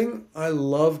 The thing I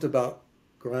loved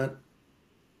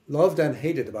and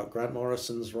hated about Grant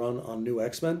Morrison's run on New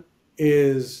X-Men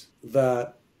is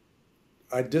that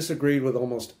I disagreed with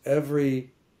almost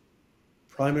every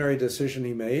primary decision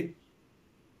he made,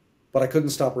 but I couldn't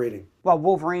stop reading. While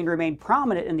Wolverine remained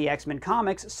prominent in the X-Men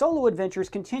comics, solo adventures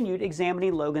continued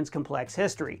examining Logan's complex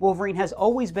history. Wolverine has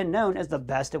always been known as the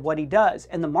best at what he does,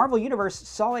 and the Marvel Universe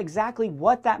saw exactly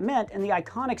what that meant in the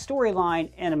iconic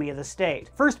storyline Enemy of the State.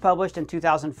 First published in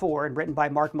 2004 and written by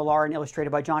Mark Millar and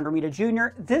illustrated by John Romita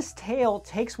Jr., this tale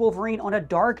takes Wolverine on a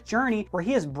dark journey where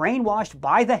he is brainwashed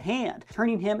by the Hand,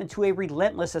 turning him into a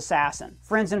relentless assassin.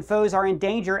 Friends and foes are in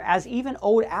danger as even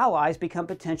old allies become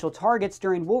potential targets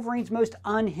during Wolverine's most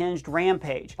unhinged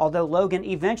rampage. Although Logan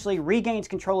eventually regains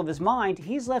control of his mind,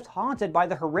 he's left haunted by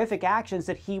the horrific actions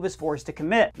that he was forced to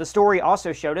commit. The story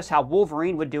also showed us how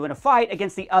Wolverine would do in a fight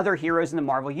against the other heroes in the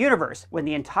Marvel Universe, when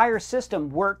the entire system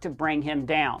worked to bring him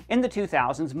down. In the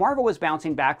 2000s, Marvel was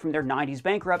bouncing back from their 90s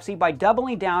bankruptcy by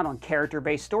doubling down on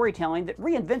character-based storytelling that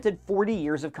reinvented 40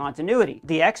 years of continuity.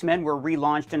 The X-Men were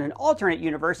relaunched in an alternate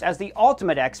universe as the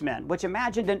Ultimate X-Men, which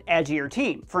imagined an edgier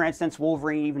team. For instance,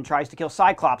 Wolverine even tries to kill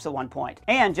Cyclops at one point.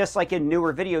 And just like in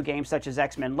newer video games such as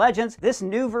X-Men Legends, this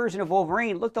new version of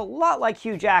Wolverine looked a lot like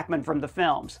Hugh Jackman from the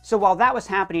films. So while that was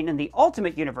happening in the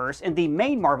Ultimate Universe, in the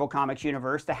main Marvel Comics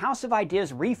universe, the House of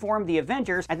Ideas reformed the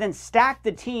Avengers and then stacked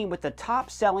the team with the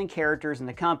top-selling characters in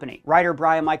the company. Writer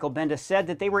Brian Michael Bendis said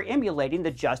that they were emulating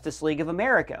the Justice League of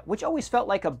America, which always felt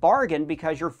like a bargain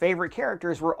because your favorite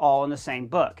characters were all in the same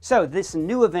book. So this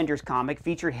new Avengers comic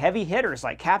featured heavy hitters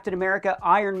like Captain America,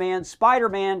 Iron Man,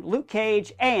 Spider-Man, Luke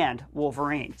Cage, and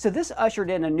Wolverine. So this ushered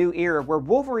in a new era where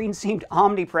Wolverine seemed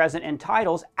omnipresent in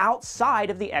titles outside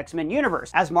of the X-Men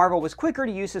universe, as Marvel was quicker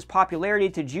to use his popularity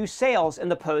to juice sales in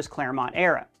the post-Claremont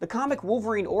era. The comic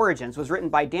Wolverine Origins was written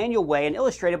by Daniel Way and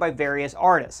illustrated by various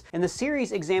artists, and the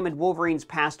series examined Wolverine's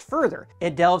past further.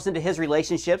 It delves into his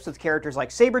relationships with characters like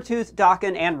Sabretooth,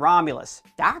 Daken, and Romulus.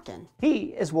 Daken?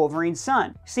 He is Wolverine's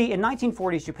son. See, in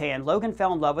 1940s Japan, Logan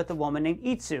fell in love with a woman named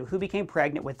Itsu, who became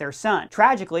pregnant with their son.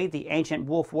 Tragically, the ancient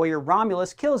wolf warrior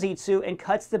Romulus kills Itsu and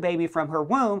cuts the baby from her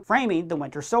womb, framing the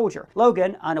Winter Soldier.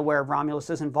 Logan, unaware of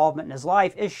Romulus's involvement in his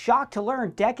life, is shocked to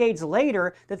learn decades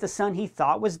later that the son he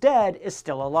thought was dead is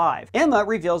still alive. Emma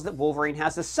reveals that Wolverine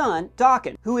has a son,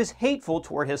 Daken, who is hateful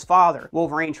toward his father.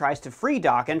 Wolverine tries to free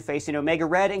Daken, facing Omega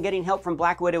Red and getting help from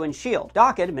Black Widow and S.H.I.E.L.D.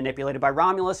 Daken, manipulated by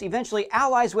Romulus, eventually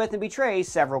allies with and betrays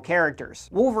several characters.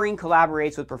 Wolverine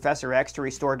collaborates with Professor X to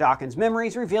restore Daken's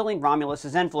memories, revealing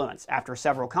Romulus's influence. After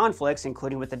several conflicts,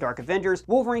 including with the Dark Avengers,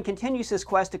 Wolverine continues his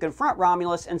quest to confront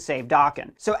Romulus and save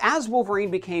Daken. So as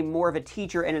Wolverine became more of a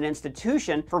teacher in an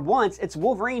institution, for once it's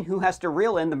Wolverine who has to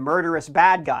reel in the murderous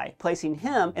bad guy, placing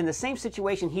him in the same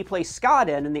situation he placed Scott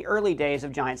in the early days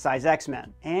of Giant Size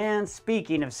X-Men. And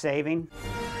speaking of saving...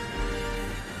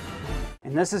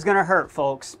 And this is gonna hurt,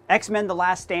 folks. X-Men The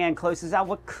Last Stand closes out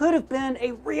what could have been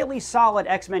a really solid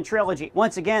X-Men trilogy.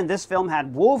 Once again, this film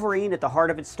had Wolverine at the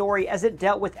heart of its story as it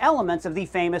dealt with elements of the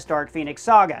famous Dark Phoenix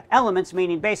saga. Elements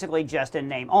meaning basically just in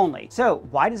name only. So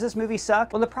why does this movie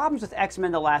suck? Well, the problems with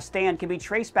X-Men The Last Stand can be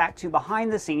traced back to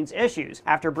behind-the-scenes issues.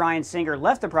 After Bryan Singer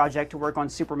left the project to work on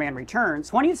Superman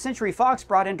Returns, 20th Century Fox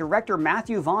brought in director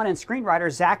Matthew Vaughn and screenwriter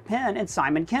Zach Penn and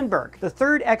Simon Kinberg. The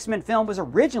third X-Men film was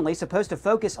originally supposed to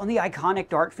focus on the iconic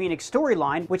Dark Phoenix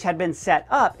storyline, which had been set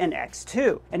up in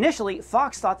X2. Initially,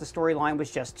 Fox thought the storyline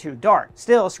was just too dark.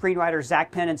 Still, screenwriters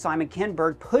Zach Penn and Simon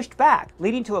Kinberg pushed back,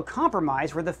 leading to a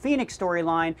compromise where the Phoenix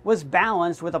storyline was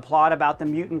balanced with a plot about the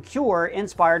mutant cure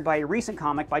inspired by a recent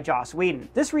comic by Joss Whedon.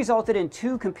 This resulted in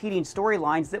two competing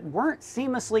storylines that weren't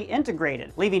seamlessly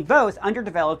integrated, leaving both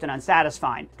underdeveloped and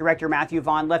unsatisfying. Director Matthew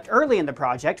Vaughn left early in the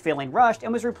project, feeling rushed,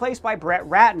 and was replaced by Brett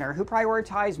Ratner, who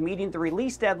prioritized meeting the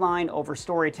release deadline over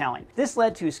storytelling. This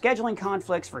led to scheduling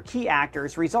conflicts for key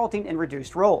actors, resulting in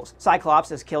reduced roles.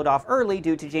 Cyclops is killed off early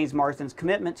due to James Marsden's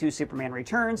commitment to Superman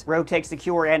Returns, Rogue takes the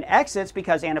cure and exits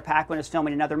because Anna Paquin is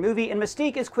filming another movie, and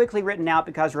Mystique is quickly written out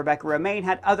because Rebecca Romijn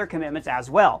had other commitments as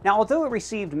well. Now, although it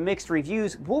received mixed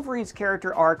reviews, Wolverine's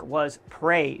character arc was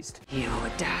praised. You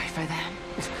would die for them?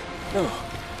 No,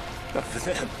 not for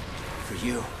them. For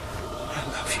you. I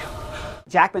love you.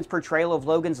 Jackman's portrayal of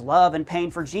Logan's love and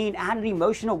pain for Jean added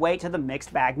emotional weight to the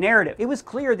mixed bag narrative. It was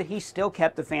clear that he still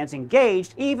kept the fans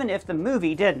engaged, even if the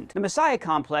movie didn't. The Messiah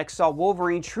Complex saw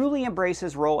Wolverine truly embrace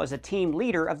his role as a team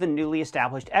leader of the newly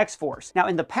established X-Force. Now,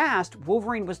 in the past,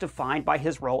 Wolverine was defined by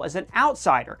his role as an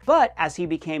outsider, but as he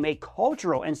became a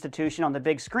cultural institution on the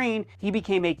big screen, he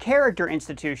became a character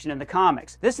institution in the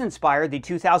comics. This inspired the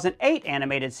 2008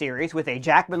 animated series with a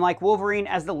Jackman-like Wolverine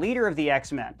as the leader of the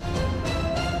X-Men.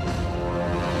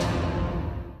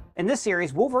 In this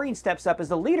series, Wolverine steps up as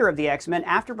the leader of the X-Men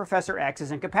after Professor X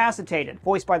is incapacitated.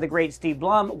 Voiced by the great Steve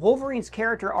Blum, Wolverine's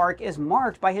character arc is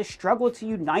marked by his struggle to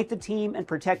unite the team and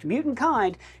protect mutant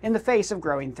kind in the face of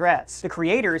growing threats. The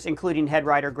creators, including head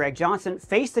writer Greg Johnson,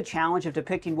 faced the challenge of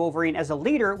depicting Wolverine as a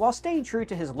leader while staying true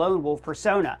to his lone wolf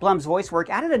persona. Blum's voice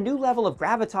work added a new level of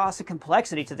gravitas and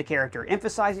complexity to the character,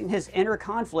 emphasizing his inner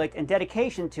conflict and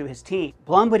dedication to his team.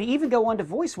 Blum would even go on to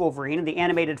voice Wolverine in the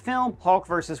animated film Hulk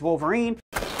vs. Wolverine,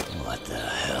 What the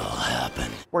hell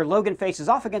happened? where Logan faces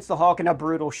off against the Hulk in a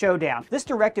brutal showdown. This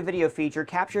direct-to-video feature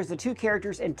captures the two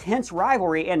characters' intense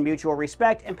rivalry and mutual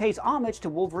respect and pays homage to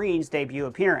Wolverine's debut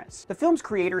appearance. The film's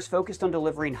creators focused on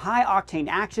delivering high-octane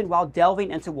action while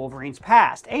delving into Wolverine's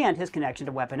past and his connection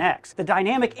to Weapon X. The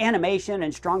dynamic animation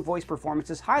and strong voice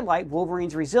performances highlight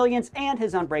Wolverine's resilience and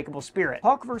his unbreakable spirit.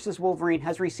 Hulk vs. Wolverine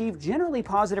has received generally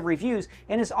positive reviews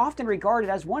and is often regarded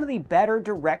as one of the better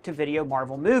direct-to-video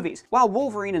Marvel movies. While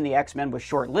Wolverine and the X-Men was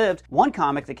short-lived, one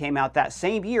comic that came out that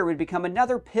same year would become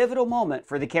another pivotal moment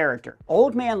for the character.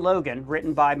 Old Man Logan,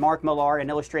 written by Mark Millar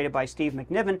and illustrated by Steve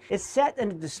McNiven, is set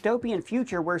in a dystopian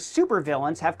future where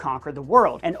supervillains have conquered the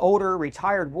world. An older,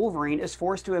 retired Wolverine is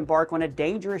forced to embark on a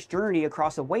dangerous journey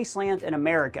across a wasteland in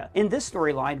America. In this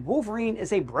storyline, Wolverine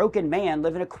is a broken man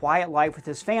living a quiet life with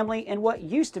his family in what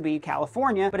used to be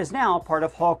California, but is now part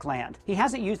of Hulkland. He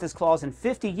hasn't used his claws in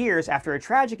 50 years after a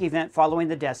tragic event following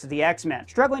the deaths of the X-Men.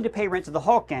 Struggling to pay rent to the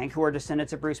Hulk gang, who are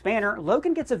descendants of Bruce Banner,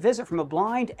 Logan gets a visit from a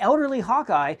blind, elderly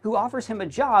Hawkeye who offers him a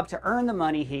job to earn the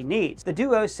money he needs. The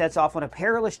duo sets off on a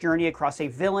perilous journey across a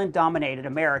villain-dominated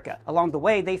America. Along the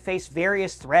way, they face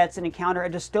various threats and encounter a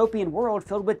dystopian world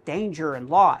filled with danger and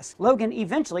loss. Logan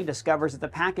eventually discovers that the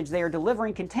package they are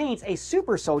delivering contains a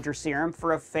super soldier serum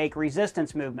for a fake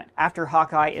resistance movement. After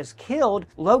Hawkeye is killed,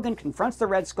 Logan confronts the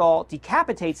Red Skull,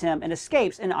 decapitates him, and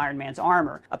escapes in Iron Man's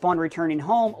armor. Upon returning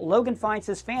home, Logan finds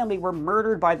his family were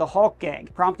murdered by the Hulk gang,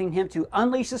 prompting him to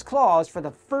unleash his claws for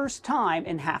the first time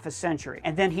in half a century.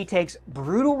 And then he takes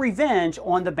brutal revenge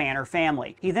on the Banner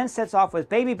family. He then sets off with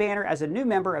Baby Banner as a new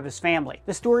member of his family.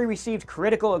 The story received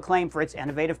critical acclaim for its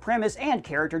innovative premise and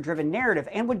character-driven narrative,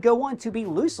 and would go on to be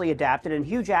loosely adapted in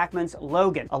Hugh Jackman's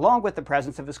Logan, along with the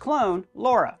presence of his clone,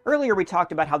 Laura. Earlier we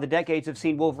talked about how the decades have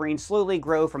seen Wolverine slowly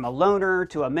grow from a loner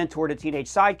to a mentor to teenage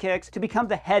sidekicks to become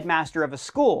the headmaster of a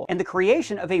school, and the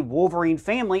creation of a Wolverine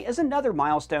family is another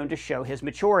milestone to show his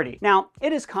maturity. Now,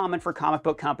 it is common for comic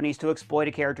book companies to exploit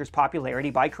a character's popularity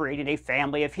by creating a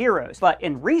family of heroes, but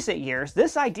in recent years,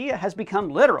 this idea has become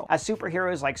literal. As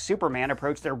superheroes like Superman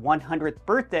approach their 100th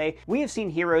birthday, we have seen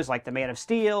heroes like the Man of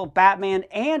Steel, Batman,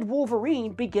 and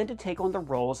Wolverine begin to take on the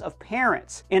roles of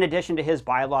parents. In addition to his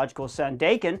biological son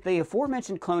Daken, the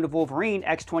aforementioned clone of Wolverine,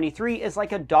 X-23, is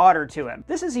like a daughter to him.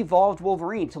 This has evolved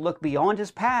Wolverine to look beyond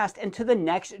his past and to the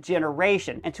next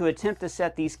generation, and to attempt to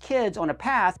set these kids on a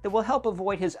path that will help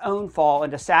avoid his own fall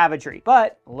into savagery.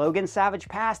 But Logan's savage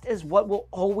past is what will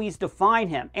always define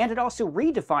him, and it also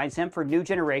redefines him for new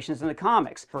generations in the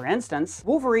comics. For instance,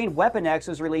 Wolverine Weapon X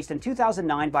was released in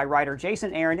 2009 by writer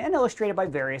Jason Aaron and illustrated by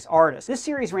various artists. This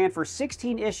series ran for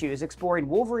 16 issues, exploring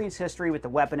Wolverine's history with the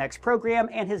Weapon X program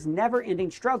and his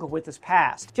never-ending struggle with his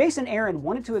past. Jason Aaron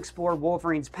wanted to explore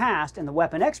Wolverine's past and the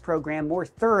Weapon X program more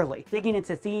thoroughly, digging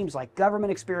into themes like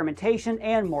government experimentation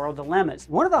and moral dilemmas.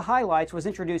 One of the highlights was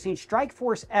introducing Strike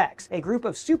Force X, a group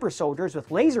of super soldiers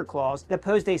with laser claws that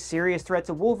posed a serious threat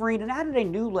to Wolverine and added a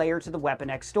new layer to the Weapon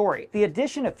X story. The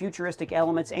addition of futuristic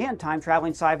elements and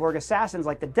time-traveling cyborg assassins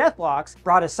like the Deathlocks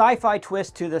brought a sci-fi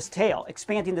twist to this tale,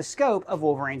 expanding the scope of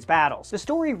Wolverine's battles. The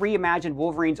story reimagined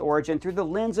Wolverine's origin through the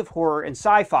lens of horror and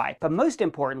sci-fi, but most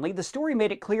importantly, the story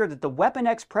made it clear that the Weapon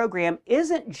X program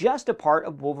isn't just a part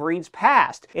of Wolverine's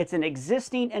past, it's an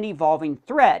existing and evolving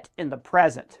threat in the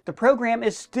present. The program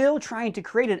is still trying to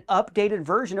create an updated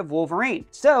version of Wolverine,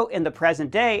 so in the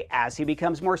present day, as he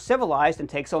becomes more civilized and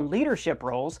takes on leadership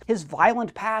roles, his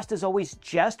violent past is always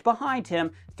just behind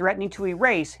him, threatening to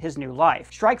erase his new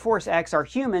life. Strike Force X are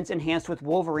humans enhanced with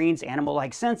Wolverine's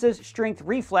animal-like senses, strength,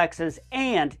 reflexes,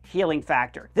 and healing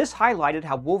factor. This highlighted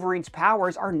how Wolverine's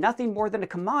powers are nothing more than a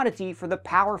commodity for the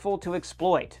powerful to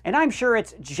exploit. And I'm sure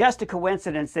it's just a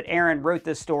coincidence that Aaron wrote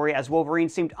this story, as Wolverine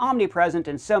seemed omnipresent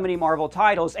in so many Marvel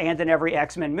titles and in every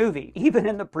X-Men movie, even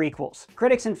in the prequels.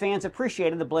 Critics and fans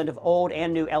appreciated the blend of old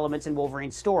and new elements in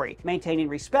Wolverine's story, maintaining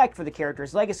respect for the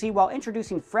character's legacy while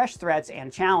introducing fresh threats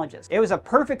and challenges. It was a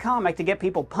perfect comic to get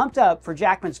people pumped up for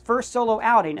Jackman's first solo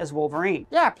outing as Wolverine.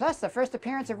 Yeah, plus the first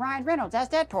appearance of Ryan Reynolds as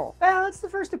Deadpool. Well, it's the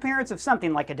first appearance of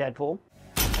something like a Deadpool.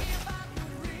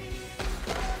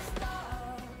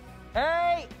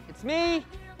 Hey, it's me.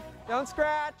 Don't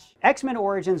scratch. X-Men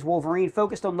Origins Wolverine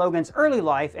focused on Logan's early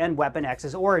life and Weapon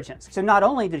X's origins. So not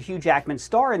only did Hugh Jackman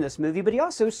star in this movie, but he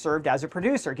also served as a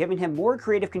producer, giving him more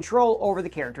creative control over the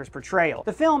character's portrayal.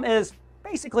 The film is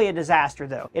basically a disaster,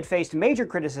 though. It faced major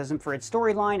criticism for its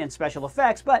storyline and special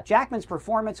effects, but Jackman's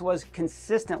performance was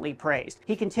consistently praised.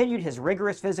 He continued his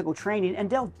rigorous physical training and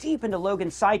delved deep into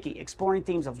Logan's psyche, exploring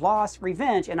themes of loss,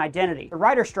 revenge, and identity. The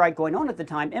writer's strike going on at the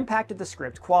time impacted the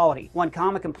script quality. One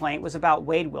common complaint was about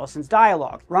Wade Wilson's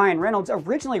dialogue. Ryan Reynolds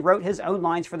originally wrote his own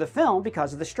lines for the film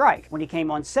because of the strike. When he came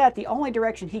on set, the only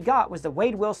direction he got was that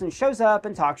Wade Wilson shows up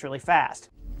and talks really fast.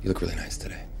 You look really nice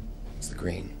today. It's the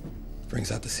green. Brings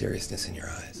out the seriousness in your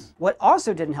eyes. What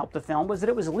also didn't help the film was that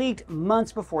it was leaked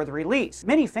months before the release.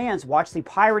 Many fans watched the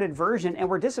pirated version and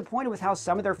were disappointed with how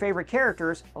some of their favorite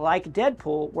characters, like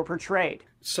Deadpool, were portrayed.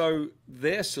 So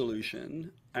their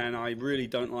solution, and I really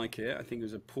don't like it, I think it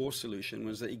was a poor solution,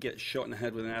 was that he gets shot in the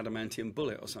head with an adamantium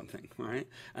bullet or something, right?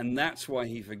 And that's why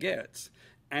he forgets.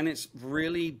 And it's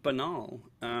really banal.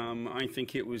 I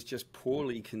think it was just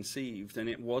poorly conceived, and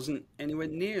it wasn't anywhere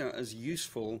near as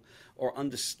useful or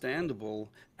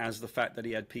understandable as the fact that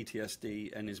he had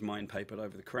PTSD and his mind papered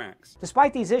over the cracks.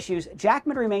 Despite these issues,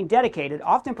 Jackman remained dedicated,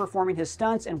 often performing his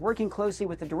stunts and working closely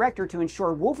with the director to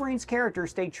ensure Wolverine's character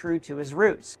stayed true to his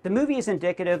roots. The movie is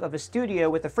indicative of a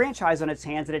studio with a franchise on its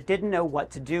hands that it didn't know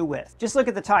what to do with. Just look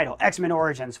at the title, X-Men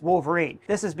Origins, Wolverine.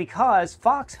 This is because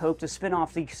Fox hoped to spin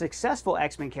off the successful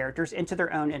X-Men characters into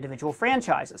their own individual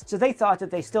franchises, so they thought that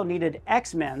they still needed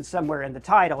X-Men somewhere in the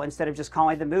title instead of just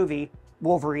calling the movie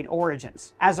Wolverine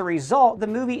Origins. As a result, the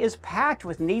movie is packed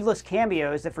with needless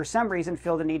cameos that for some reason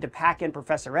feel the need to pack in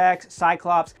Professor X,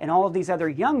 Cyclops, and all of these other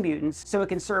young mutants so it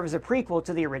can serve as a prequel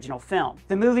to the original film.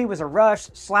 The movie was a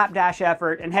rushed, slapdash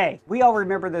effort, and hey, we all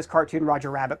remember those cartoon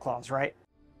Roger Rabbit claws, right?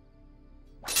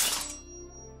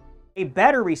 A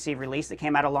better received release that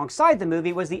came out alongside the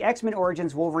movie was the X-Men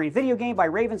Origins Wolverine video game by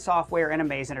Raven Software and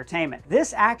Amaze Entertainment.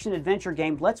 This action-adventure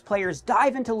game lets players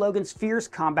dive into Logan's fierce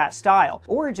combat style.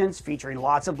 Origins, featuring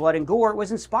lots of blood and gore,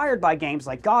 was inspired by games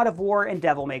like God of War and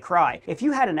Devil May Cry. If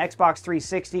you had an Xbox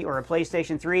 360 or a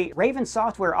PlayStation 3, Raven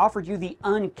Software offered you the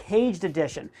Uncaged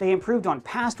Edition. They improved on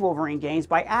past Wolverine games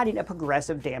by adding a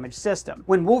progressive damage system.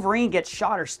 When Wolverine gets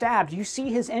shot or stabbed, you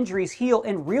see his injuries heal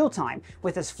in real time,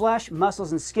 with his flesh,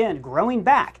 muscles, and skin growing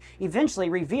back, eventually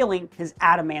revealing his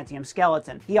adamantium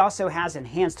skeleton. He also has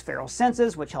enhanced feral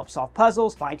senses, which help solve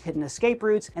puzzles, find hidden escape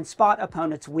routes, and spot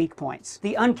opponents' weak points.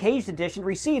 The Uncaged Edition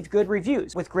received good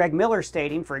reviews, with Greg Miller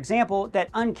stating, for example, that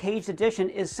Uncaged Edition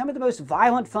is some of the most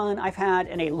violent fun I've had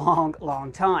in a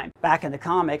long time. Back in the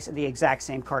comics, the exact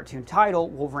same cartoon title,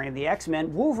 Wolverine and the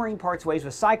X-Men, Wolverine parts ways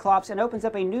with Cyclops and opens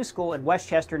up a new school in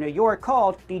Westchester, New York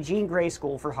called the Jean Grey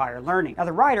School for Higher Learning. Now,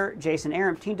 the writer, Jason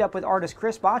Aaron, teamed up with artist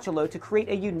Chris Botch Capullo to create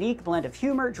a unique blend of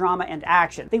humor, drama, and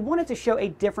action. They wanted to show a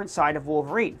different side of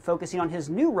Wolverine, focusing on his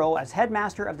new role as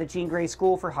headmaster of the Jean Grey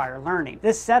School for Higher Learning.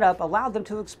 This setup allowed them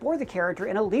to explore the character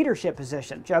in a leadership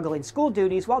position, juggling school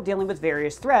duties while dealing with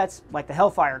various threats, like the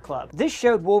Hellfire Club. This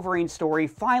showed Wolverine's story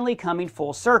finally coming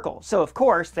full circle, so of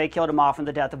course they killed him off in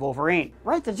the death of Wolverine.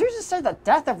 Wait, did you just say the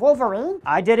death of Wolverine?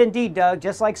 I did indeed, Doug,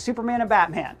 just like Superman and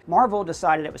Batman. Marvel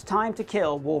decided it was time to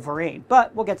kill Wolverine,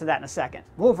 but we'll get to that in a second.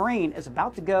 Wolverine is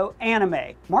about to go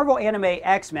anime. Marvel Anime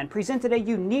X-Men presented a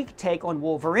unique take on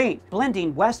Wolverine,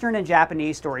 blending Western and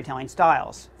Japanese storytelling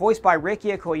styles. Voiced by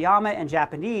Rikia Koyama in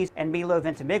Japanese and Milo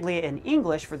Ventimiglia in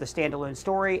English for the standalone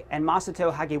story, and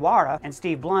Masato Hagiwara and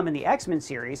Steve Blum in the X-Men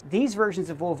series, these versions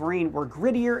of Wolverine were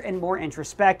grittier and more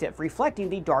introspective, reflecting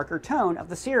the darker tone of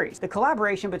the series. The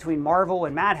collaboration between Marvel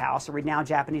and Madhouse, a renowned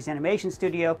Japanese animation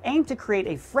studio, aimed to create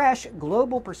a fresh,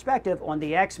 global perspective on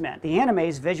the X-Men. The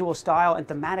anime's visual style and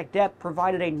thematic depth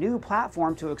provided a new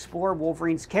platform to explore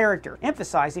Wolverine's character,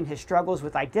 emphasizing his struggles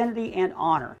with identity and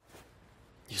honor.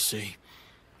 You see,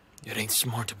 it ain't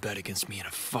smart to bet against me in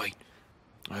a fight.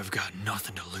 I've got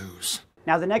nothing to lose.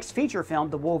 Now, the next feature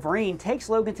film, The Wolverine, takes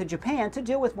Logan to Japan to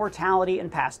deal with mortality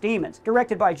and past demons.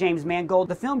 Directed by James Mangold,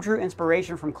 the film drew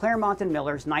inspiration from Claremont and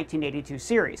Miller's 1982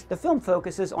 series. The film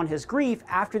focuses on his grief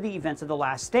after the events of The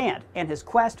Last Stand and his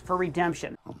quest for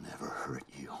redemption. I'll never hurt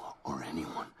you or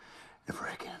anyone ever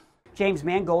again. James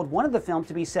Mangold wanted the film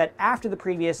to be set after the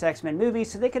previous X-Men movies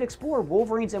so they could explore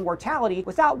Wolverine's immortality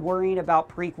without worrying about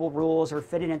prequel rules or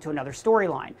fitting into another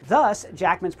storyline. Thus,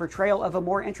 Jackman's portrayal of a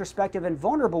more introspective and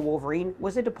vulnerable Wolverine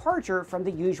was a departure from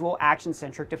the usual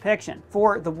action-centric depiction.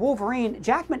 For the Wolverine,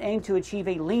 Jackman aimed to achieve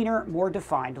a leaner, more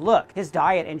defined look. His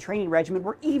diet and training regimen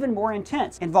were even more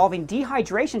intense, involving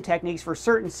dehydration techniques for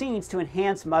certain scenes to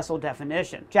enhance muscle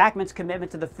definition. Jackman's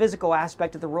commitment to the physical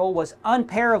aspect of the role was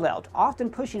unparalleled, often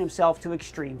pushing himself to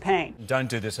extreme pain. Don't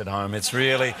do this at home. It's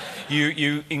really,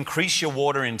 you increase your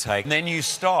water intake, and then you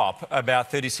stop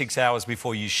about 36 hours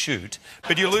before you shoot,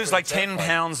 but you lose like 10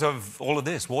 pounds of all of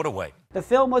this water weight. The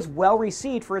film was well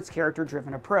received for its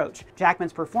character-driven approach.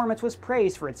 Jackman's performance was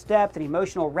praised for its depth and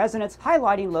emotional resonance,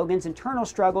 highlighting Logan's internal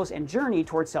struggles and journey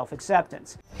towards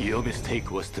self-acceptance. Your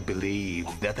mistake was to believe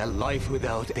that a life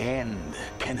without end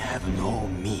can have no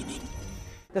meaning.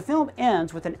 The film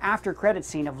ends with an after-credits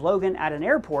scene of Logan at an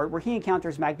airport where he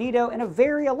encounters Magneto and a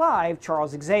very alive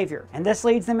Charles Xavier. And this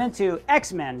leads them into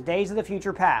X-Men: Days of the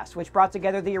Future Past, which brought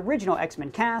together the original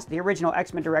X-Men cast, the original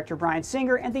X-Men director Bryan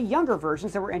Singer, and the younger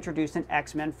versions that were introduced in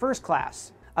X-Men First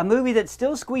Class. A movie that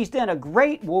still squeezed in a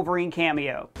great Wolverine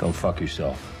cameo. Go fuck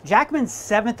yourself. Jackman's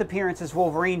 7th appearance as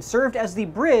Wolverine served as the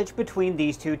bridge between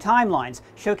these two timelines,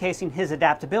 showcasing his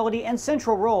adaptability and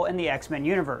central role in the X-Men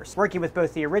universe. Working with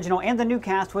both the original and the new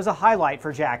cast was a highlight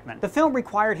for Jackman. The film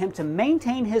required him to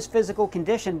maintain his physical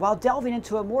condition while delving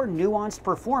into a more nuanced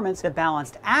performance that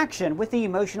balanced action with the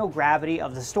emotional gravity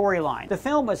of the storyline. The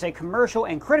film was a commercial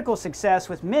and critical success,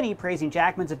 with many praising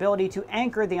Jackman's ability to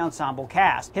anchor the ensemble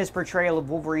cast. His portrayal of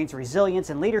Wolverine's resilience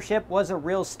and leadership was a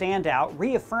real standout,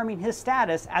 reaffirming his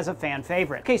status as a fan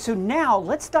favorite. Okay, so now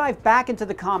let's dive back into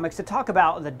the comics to talk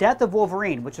about The Death of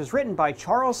Wolverine, which was written by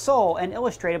Charles Soule and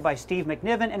illustrated by Steve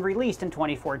McNiven and released in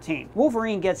 2014.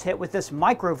 Wolverine gets hit with this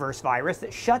microverse virus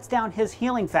that shuts down his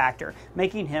healing factor,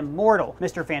 making him mortal.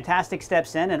 Mr. Fantastic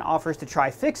steps in and offers to try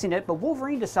fixing it, but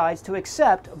Wolverine decides to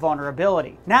accept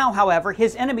vulnerability. Now, however,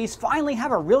 his enemies finally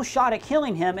have a real shot at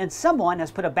killing him, and someone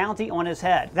has put a bounty on his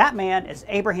head. That man is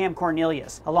Abraham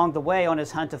Cornelius. Along the way on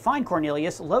his hunt to find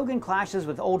Cornelius, Logan clashes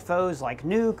with old foes like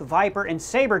Nuke, Viper, and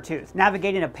Sabretooth,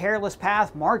 navigating a perilous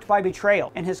path marked by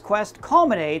betrayal, and his quest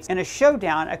culminates in a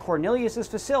showdown at Cornelius'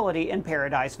 facility in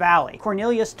Paradise Valley.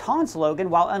 Cornelius taunts Logan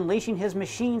while unleashing his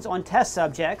machines on test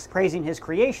subjects, praising his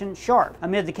creation, Sharp.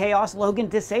 Amid the chaos, Logan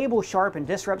disables Sharp and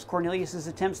disrupts Cornelius'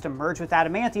 attempts to merge with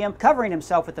Adamantium, covering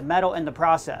himself with the metal in the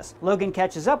process. Logan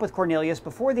catches up with Cornelius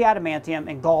before the Adamantium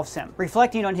engulfs him.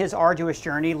 Reflecting on his arduous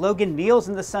journey, Logan kneels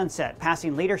in the sunset,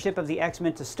 passing leadership of the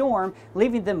X-Men to Storm,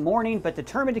 leaving them mourning but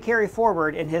determined to carry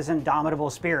forward in his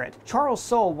indomitable spirit. Charles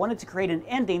Soule wanted to create an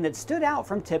ending that stood out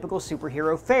from typical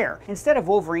superhero fare. Instead of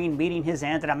Wolverine meeting his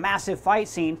end in a massive fight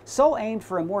scene, Soule aimed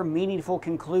for a more meaningful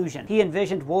conclusion. He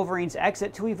envisioned Wolverine's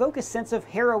exit to evoke a sense of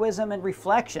heroism and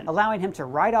reflection, allowing him to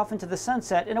ride off into the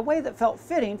sunset in a way that felt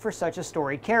fitting for such a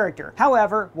storied character.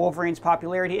 However, Wolverine's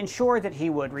popularity ensured that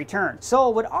he would return.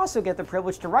 Soule would also get the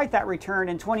privilege to write that return return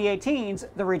in 2018's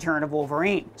The Return of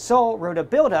Wolverine. Soule wrote a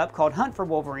build-up called Hunt for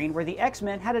Wolverine where the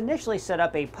X-Men had initially set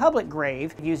up a public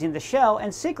grave using the shell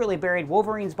and secretly buried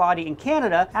Wolverine's body in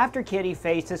Canada after Kitty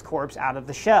phased his corpse out of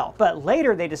the shell. But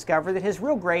later they discover that his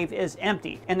real grave is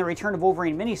empty. In the Return of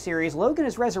Wolverine miniseries, Logan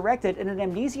is resurrected in an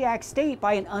amnesiac state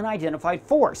by an unidentified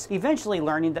force, eventually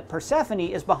learning that Persephone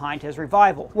is behind his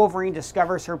revival. Wolverine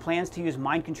discovers her plans to use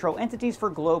mind control entities for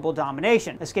global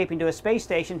domination. Escaping to a space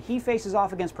station, he faces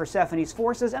off against Persephone's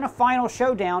forces in a final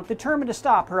showdown, determined to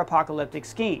stop her apocalyptic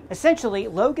scheme. Essentially,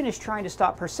 Logan is trying to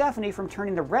stop Persephone from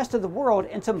turning the rest of the world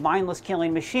into mindless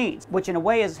killing machines, which in a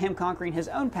way is him conquering his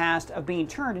own past of being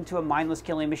turned into a mindless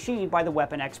killing machine by the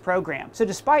Weapon X program. So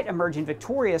despite emerging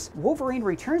victorious, Wolverine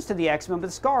returns to the X-Men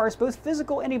with scars both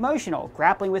physical and emotional,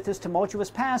 grappling with his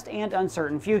tumultuous past and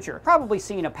uncertain future. Probably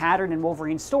seeing a pattern in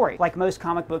Wolverine's story. Like most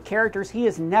comic book characters, he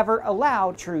is never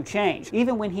allowed true change.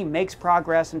 Even when he makes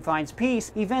progress and finds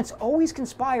peace, events always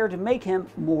conspire to make him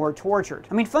more tortured.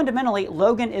 I mean, fundamentally,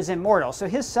 Logan is immortal, so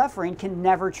his suffering can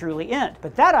never truly end.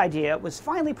 But that idea was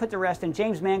finally put to rest in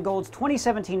James Mangold's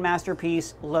 2017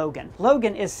 masterpiece, Logan.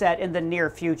 Logan is set in the near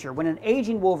future, when an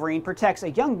aging Wolverine protects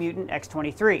a young mutant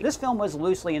X-23. This film was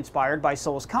loosely inspired by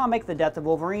Soule's comic, The Death of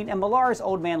Wolverine, and Millar's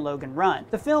Old Man Logan run.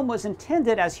 The film was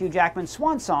intended as Hugh Jackman's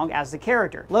swan song as the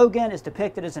character. Logan is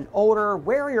depicted as an older,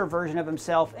 warier version of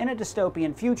himself in a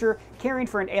dystopian future, caring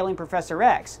for an ailing Professor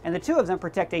X, and the two of them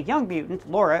protect a young mutant,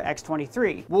 Laura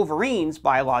X-23, Wolverine's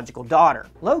biological daughter.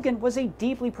 Logan was a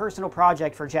deeply personal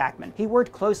project for Jackman. He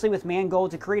worked closely with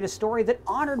Mangold to create a story that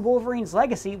honored Wolverine's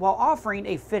legacy while offering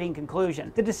a fitting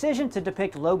conclusion. The decision to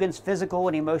depict Logan's physical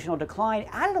and emotional decline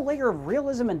added a layer of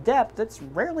realism and depth that's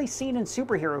rarely seen in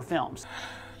superhero films.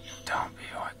 Don't be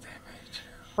what they made you.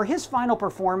 For his final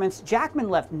performance, Jackman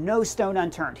left no stone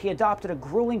unturned. He adopted a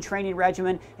grueling training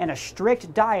regimen and a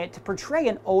strict diet to portray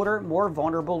an older, more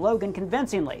vulnerable Logan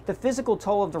convincingly. The physical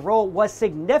toll of the role was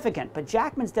significant, but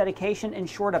Jackman's dedication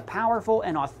ensured a powerful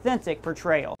and authentic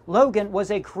portrayal. Logan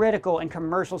was a critical and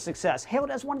commercial success, hailed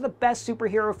as one of the best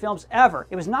superhero films ever.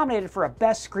 It was nominated for a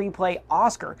Best Screenplay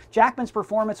Oscar. Jackman's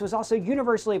performance was also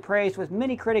universally praised, with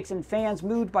many critics and fans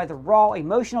moved by the raw,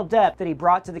 emotional depth that he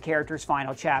brought to the character's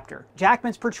final chapter.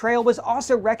 Jackman's portrayal was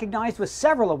also recognized with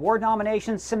several award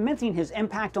nominations, cementing his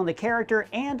impact on the character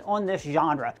and on this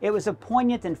genre. It was a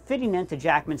poignant and fitting end to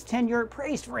Jackman's tenure,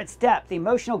 praised for its depth,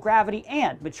 emotional gravity,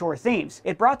 and mature themes.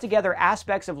 It brought together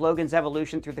aspects of Logan's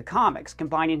evolution through the comics,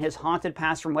 combining his haunted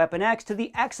past from Weapon X to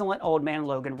the excellent Old Man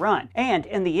Logan run. And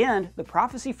in the end, the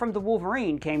prophecy from the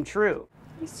Wolverine came true.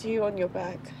 I see you on your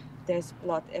back. There's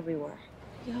blood everywhere.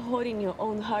 You're holding your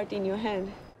own heart in your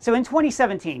hand. So in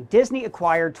 2017, Disney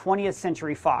acquired 20th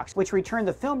Century Fox, which returned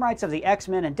the film rights of the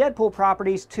X-Men and Deadpool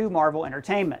properties to Marvel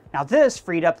Entertainment. Now this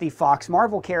freed up the Fox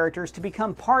Marvel characters to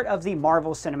become part of the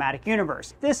Marvel Cinematic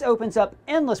Universe. This opens up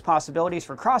endless possibilities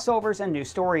for crossovers and new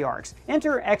story arcs.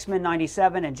 Enter X-Men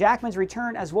 97 and Jackman's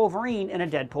return as Wolverine in a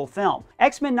Deadpool film.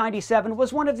 X-Men 97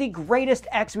 was one of the greatest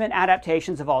X-Men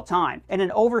adaptations of all time. In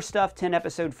an overstuffed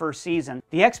 10-episode first season,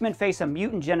 the X-Men face a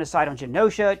mutant genocide on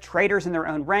Genosha, traitors in their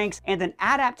own ranks, and an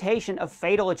adaptation of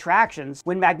Fatal Attractions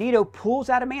when Magneto pulls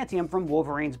adamantium from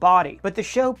Wolverine's body. But the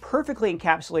show perfectly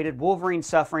encapsulated Wolverine's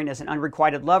suffering as an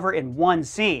unrequited lover in one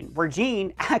scene, where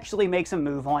Jean actually makes a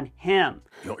move on him.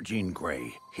 You're Jean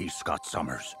Grey. He's Scott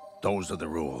Summers. Those are the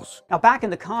rules. Now back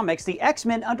in the comics, the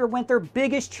X-Men underwent their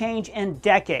biggest change in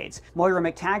decades. Moira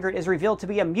McTaggart is revealed to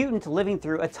be a mutant living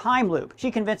through a time loop. She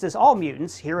convinces all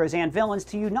mutants, heroes and villains,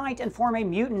 to unite and form a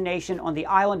mutant nation on the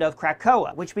island of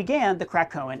Krakoa, which began the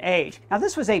Krakoan Age. Now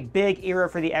this was a big era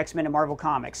for the X-Men in Marvel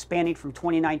Comics, spanning from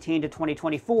 2019 to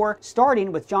 2024,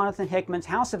 starting with Jonathan Hickman's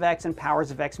House of X and Powers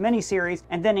of X miniseries,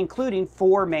 and then including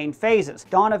 4 main phases: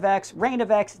 Dawn of X, Reign of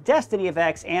X, Destiny of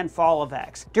X, and Fall of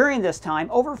X. During this time,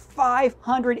 over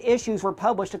 500 issues were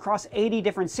published across 80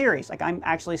 different series. Like, I'm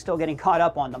actually still getting caught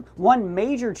up on them. One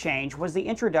major change was the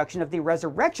introduction of the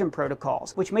Resurrection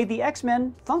Protocols, which made the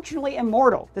X-Men functionally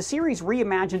immortal. The series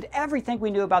reimagined everything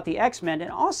we knew about the X-Men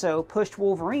and also pushed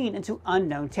Wolverine into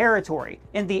unknown territory.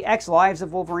 In the X Lives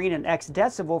of Wolverine and X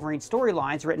Deaths of Wolverine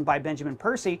storylines written by Benjamin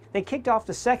Percy, they kicked off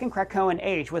the second Krakoan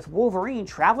Age with Wolverine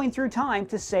traveling through time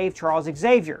to save Charles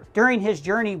Xavier. During his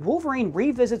journey, Wolverine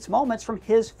revisits moments from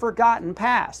his forgotten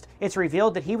past. past. It's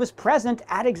revealed that he was present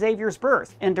at Xavier's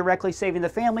birth, indirectly saving the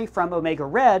family from Omega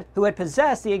Red, who had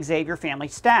possessed the Xavier family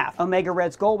staff. Omega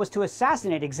Red's goal was to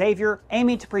assassinate Xavier,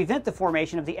 aiming to prevent the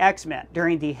formation of the X-Men.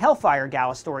 During the Hellfire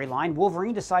Gala storyline,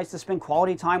 Wolverine decides to spend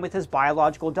quality time with his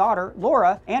biological daughter,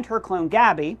 Laura, and her clone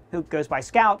Gabby, who goes by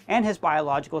Scout, and his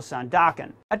biological son,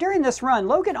 Daken. During this run,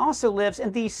 Logan also lives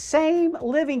in the same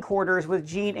living quarters with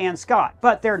Jean and Scott,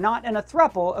 but they're not in a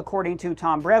throuple, according to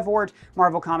Tom Brevoort,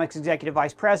 Marvel Comics Executive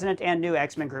Vice President and new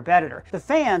X-Men Group Editor. The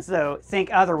fans, though, think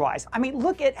otherwise. I mean,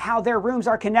 look at how their rooms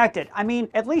are connected. I mean,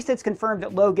 at least it's confirmed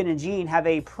that Logan and Jean have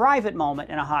a private moment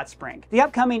in a hot spring. The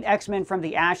upcoming X-Men from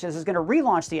the Ashes is going to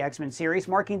relaunch the X-Men series,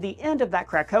 marking the end of that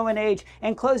Krakoan age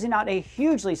and closing out a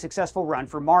hugely successful run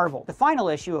for Marvel. The final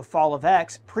issue of Fall of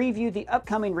X previewed the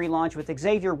upcoming relaunch with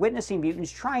Xavier witnessing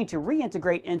mutants trying to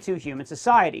reintegrate into human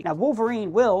society. Now,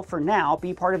 Wolverine will, for now,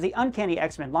 be part of the Uncanny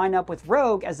X-Men lineup with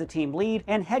Rogue as the team lead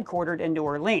and headquartered in New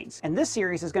Orleans. And this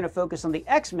series is going to focus on the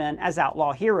X-Men as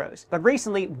outlaw heroes. But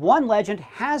recently, one legend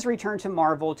has returned to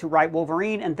Marvel to write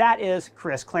Wolverine, and that is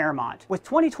Chris Claremont. With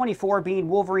 2024 being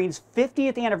Wolverine's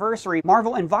 50th anniversary,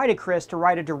 Marvel invited Chris to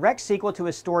write a direct sequel to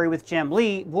his story with Jim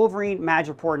Lee, Wolverine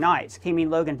Madripoor Nights, teaming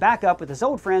Logan back up with his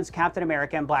old friends Captain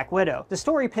America and Black Widow. The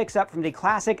story picks up from the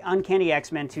classic Uncanny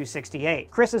X-Men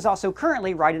 268. Chris is also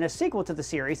currently writing a sequel to the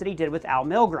series that he did with Al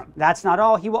Milgrom. That's not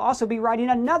all, he will also be writing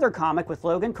another comic with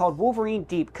Logan called Wolverine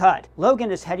Deep Cut.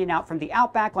 Logan is heading out from the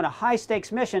Outback on a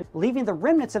high-stakes mission, leaving the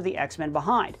remnants of the X-Men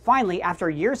behind. Finally, after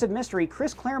years of mystery,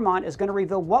 Chris Claremont is going to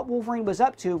reveal what Wolverine was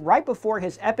up to right before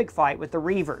his epic fight with the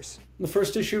Reavers. The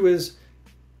first issue is,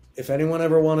 if anyone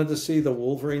ever wanted to see the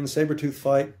Wolverine Sabretooth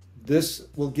fight, this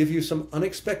will give you some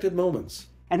unexpected moments.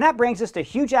 And that brings us to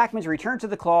Hugh Jackman's return to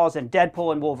the Claws and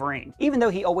Deadpool and Wolverine. Even though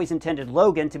he always intended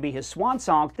Logan to be his swan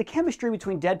song, the chemistry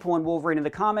between Deadpool and Wolverine in the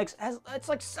comics, it's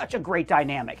like such a great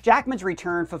dynamic. Jackman's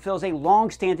return fulfills a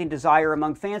long-standing desire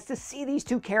among fans to see these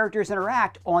two characters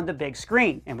interact on the big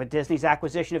screen. And with Disney's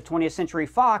acquisition of 20th Century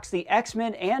Fox, the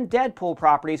X-Men and Deadpool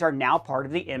properties are now part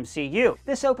of the MCU.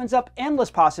 This opens up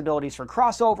endless possibilities for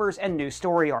crossovers and new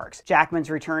story arcs. Jackman's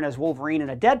return as Wolverine in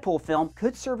a Deadpool film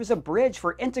could serve as a bridge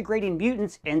for integrating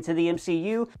mutants into the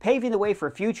MCU, paving the way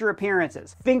for future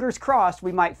appearances. Fingers crossed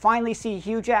we might finally see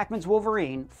Hugh Jackman's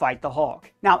Wolverine fight the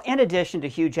Hulk. Now, in addition to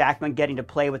Hugh Jackman getting to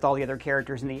play with all the other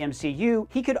characters in the MCU,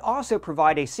 he could also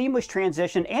provide a seamless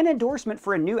transition and endorsement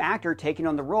for a new actor taking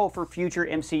on the role for future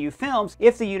MCU films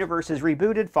if the universe is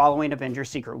rebooted following Avengers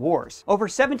Secret Wars. Over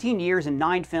 17 years and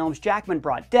 9 films, Jackman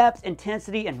brought depth,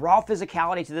 intensity, and raw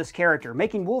physicality to this character,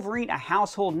 making Wolverine a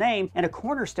household name and a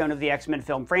cornerstone of the X-Men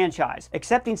film franchise.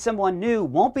 Accepting someone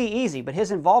new won't be easy, but his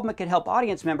involvement could help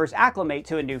audience members acclimate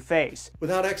to a new face.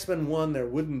 Without X-Men 1, there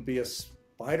wouldn't be a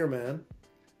Spider-Man.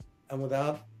 And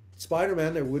without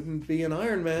Spider-Man, there wouldn't be an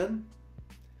Iron Man.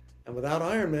 And without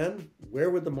Iron Man,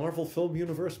 where would the Marvel film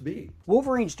universe be?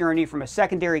 Wolverine's journey from a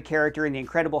secondary character in The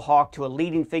Incredible Hulk to a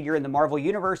leading figure in the Marvel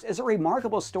Universe is a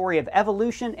remarkable story of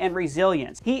evolution and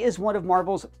resilience. He is one of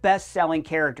Marvel's best-selling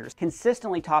characters,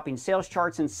 consistently topping sales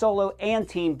charts in solo and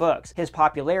team books. His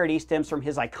popularity stems from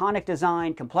his iconic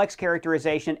design, complex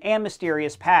characterization, and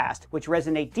mysterious past, which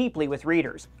resonate deeply with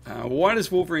readers. Why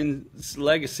does Wolverine's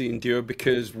legacy endure?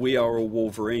 Because we are all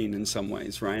Wolverine in some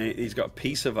ways, right? He's got a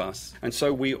piece of us, and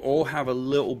so we all have a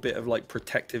little bit of like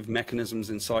protective mechanisms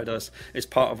inside us. It's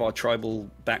part of our tribal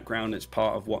background. It's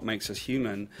part of what makes us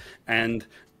human, and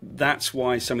that's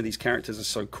why some of these characters are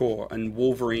so core. And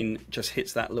Wolverine just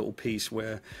hits that little piece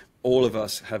where all of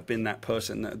us have been that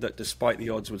person that despite the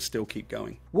odds would still keep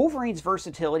going. Wolverine's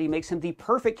versatility makes him the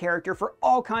perfect character for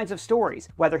all kinds of stories,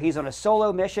 whether he's on a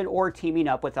solo mission or teaming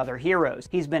up with other heroes.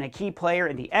 He's been a key player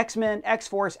in the X-Men,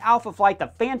 X-Force, Alpha Flight,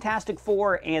 the Fantastic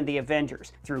Four, and the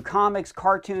Avengers. Through comics,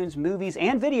 cartoons, movies,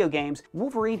 and video games,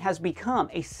 Wolverine has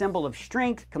become a symbol of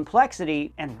strength,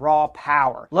 complexity, and raw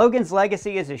power. Logan's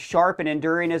legacy is as sharp and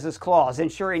enduring as his claws,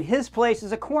 ensuring his place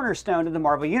is a cornerstone of the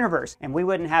Marvel Universe, and we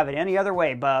wouldn't have it any other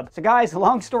way, bub. So guys,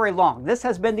 long story long, this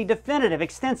has been the definitive,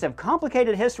 extensive,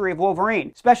 complicated history of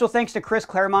Wolverine. Special thanks to Chris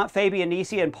Claremont, Fabian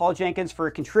Nicieza, and Paul Jenkins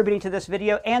for contributing to this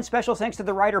video, and special thanks to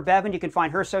the writer Bevan. You can find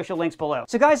her social links below.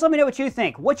 So guys, let me know what you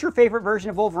think. What's your favorite version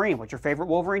of Wolverine? What's your favorite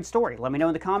Wolverine story? Let me know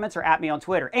in the comments or at me on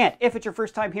Twitter. And if it's your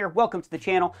first time here, welcome to the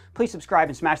channel. Please subscribe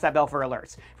and smash that bell for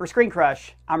alerts. For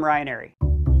ScreenCrush, I'm Ryan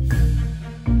Airy.